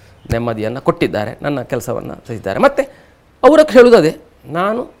ನೆಮ್ಮದಿಯನ್ನು ಕೊಟ್ಟಿದ್ದಾರೆ, ನನ್ನ ಕೆಲಸವನ್ನು ಸಹಿಸಿದ್ದಾರೆ. ಮತ್ತು ಅವರಕ್ಕೆ ಹೇಳುವುದೇ,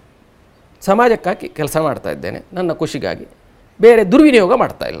 ನಾನು ಸಮಾಜಕ್ಕಾಗಿ ಕೆಲಸ ಮಾಡ್ತಾ ಇದ್ದೇನೆ, ನನ್ನ ಖುಷಿಗಾಗಿ, ಬೇರೆ ದುರ್ವಿನಿಯೋಗ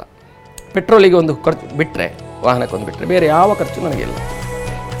ಮಾಡ್ತಾ ಇಲ್ಲ. ಪೆಟ್ರೋಲಿಗೆ ಒಂದು ಖರ್ಚು ಬಿಟ್ಟರೆ, ವಾಹನಕ್ಕೊಂದು ಬಿಟ್ಟರೆ ಬೇರೆ ಯಾವ ಖರ್ಚು ನನಗಿಲ್ಲ.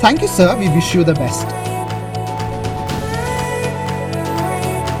 Thank you, sir. We wish you the best.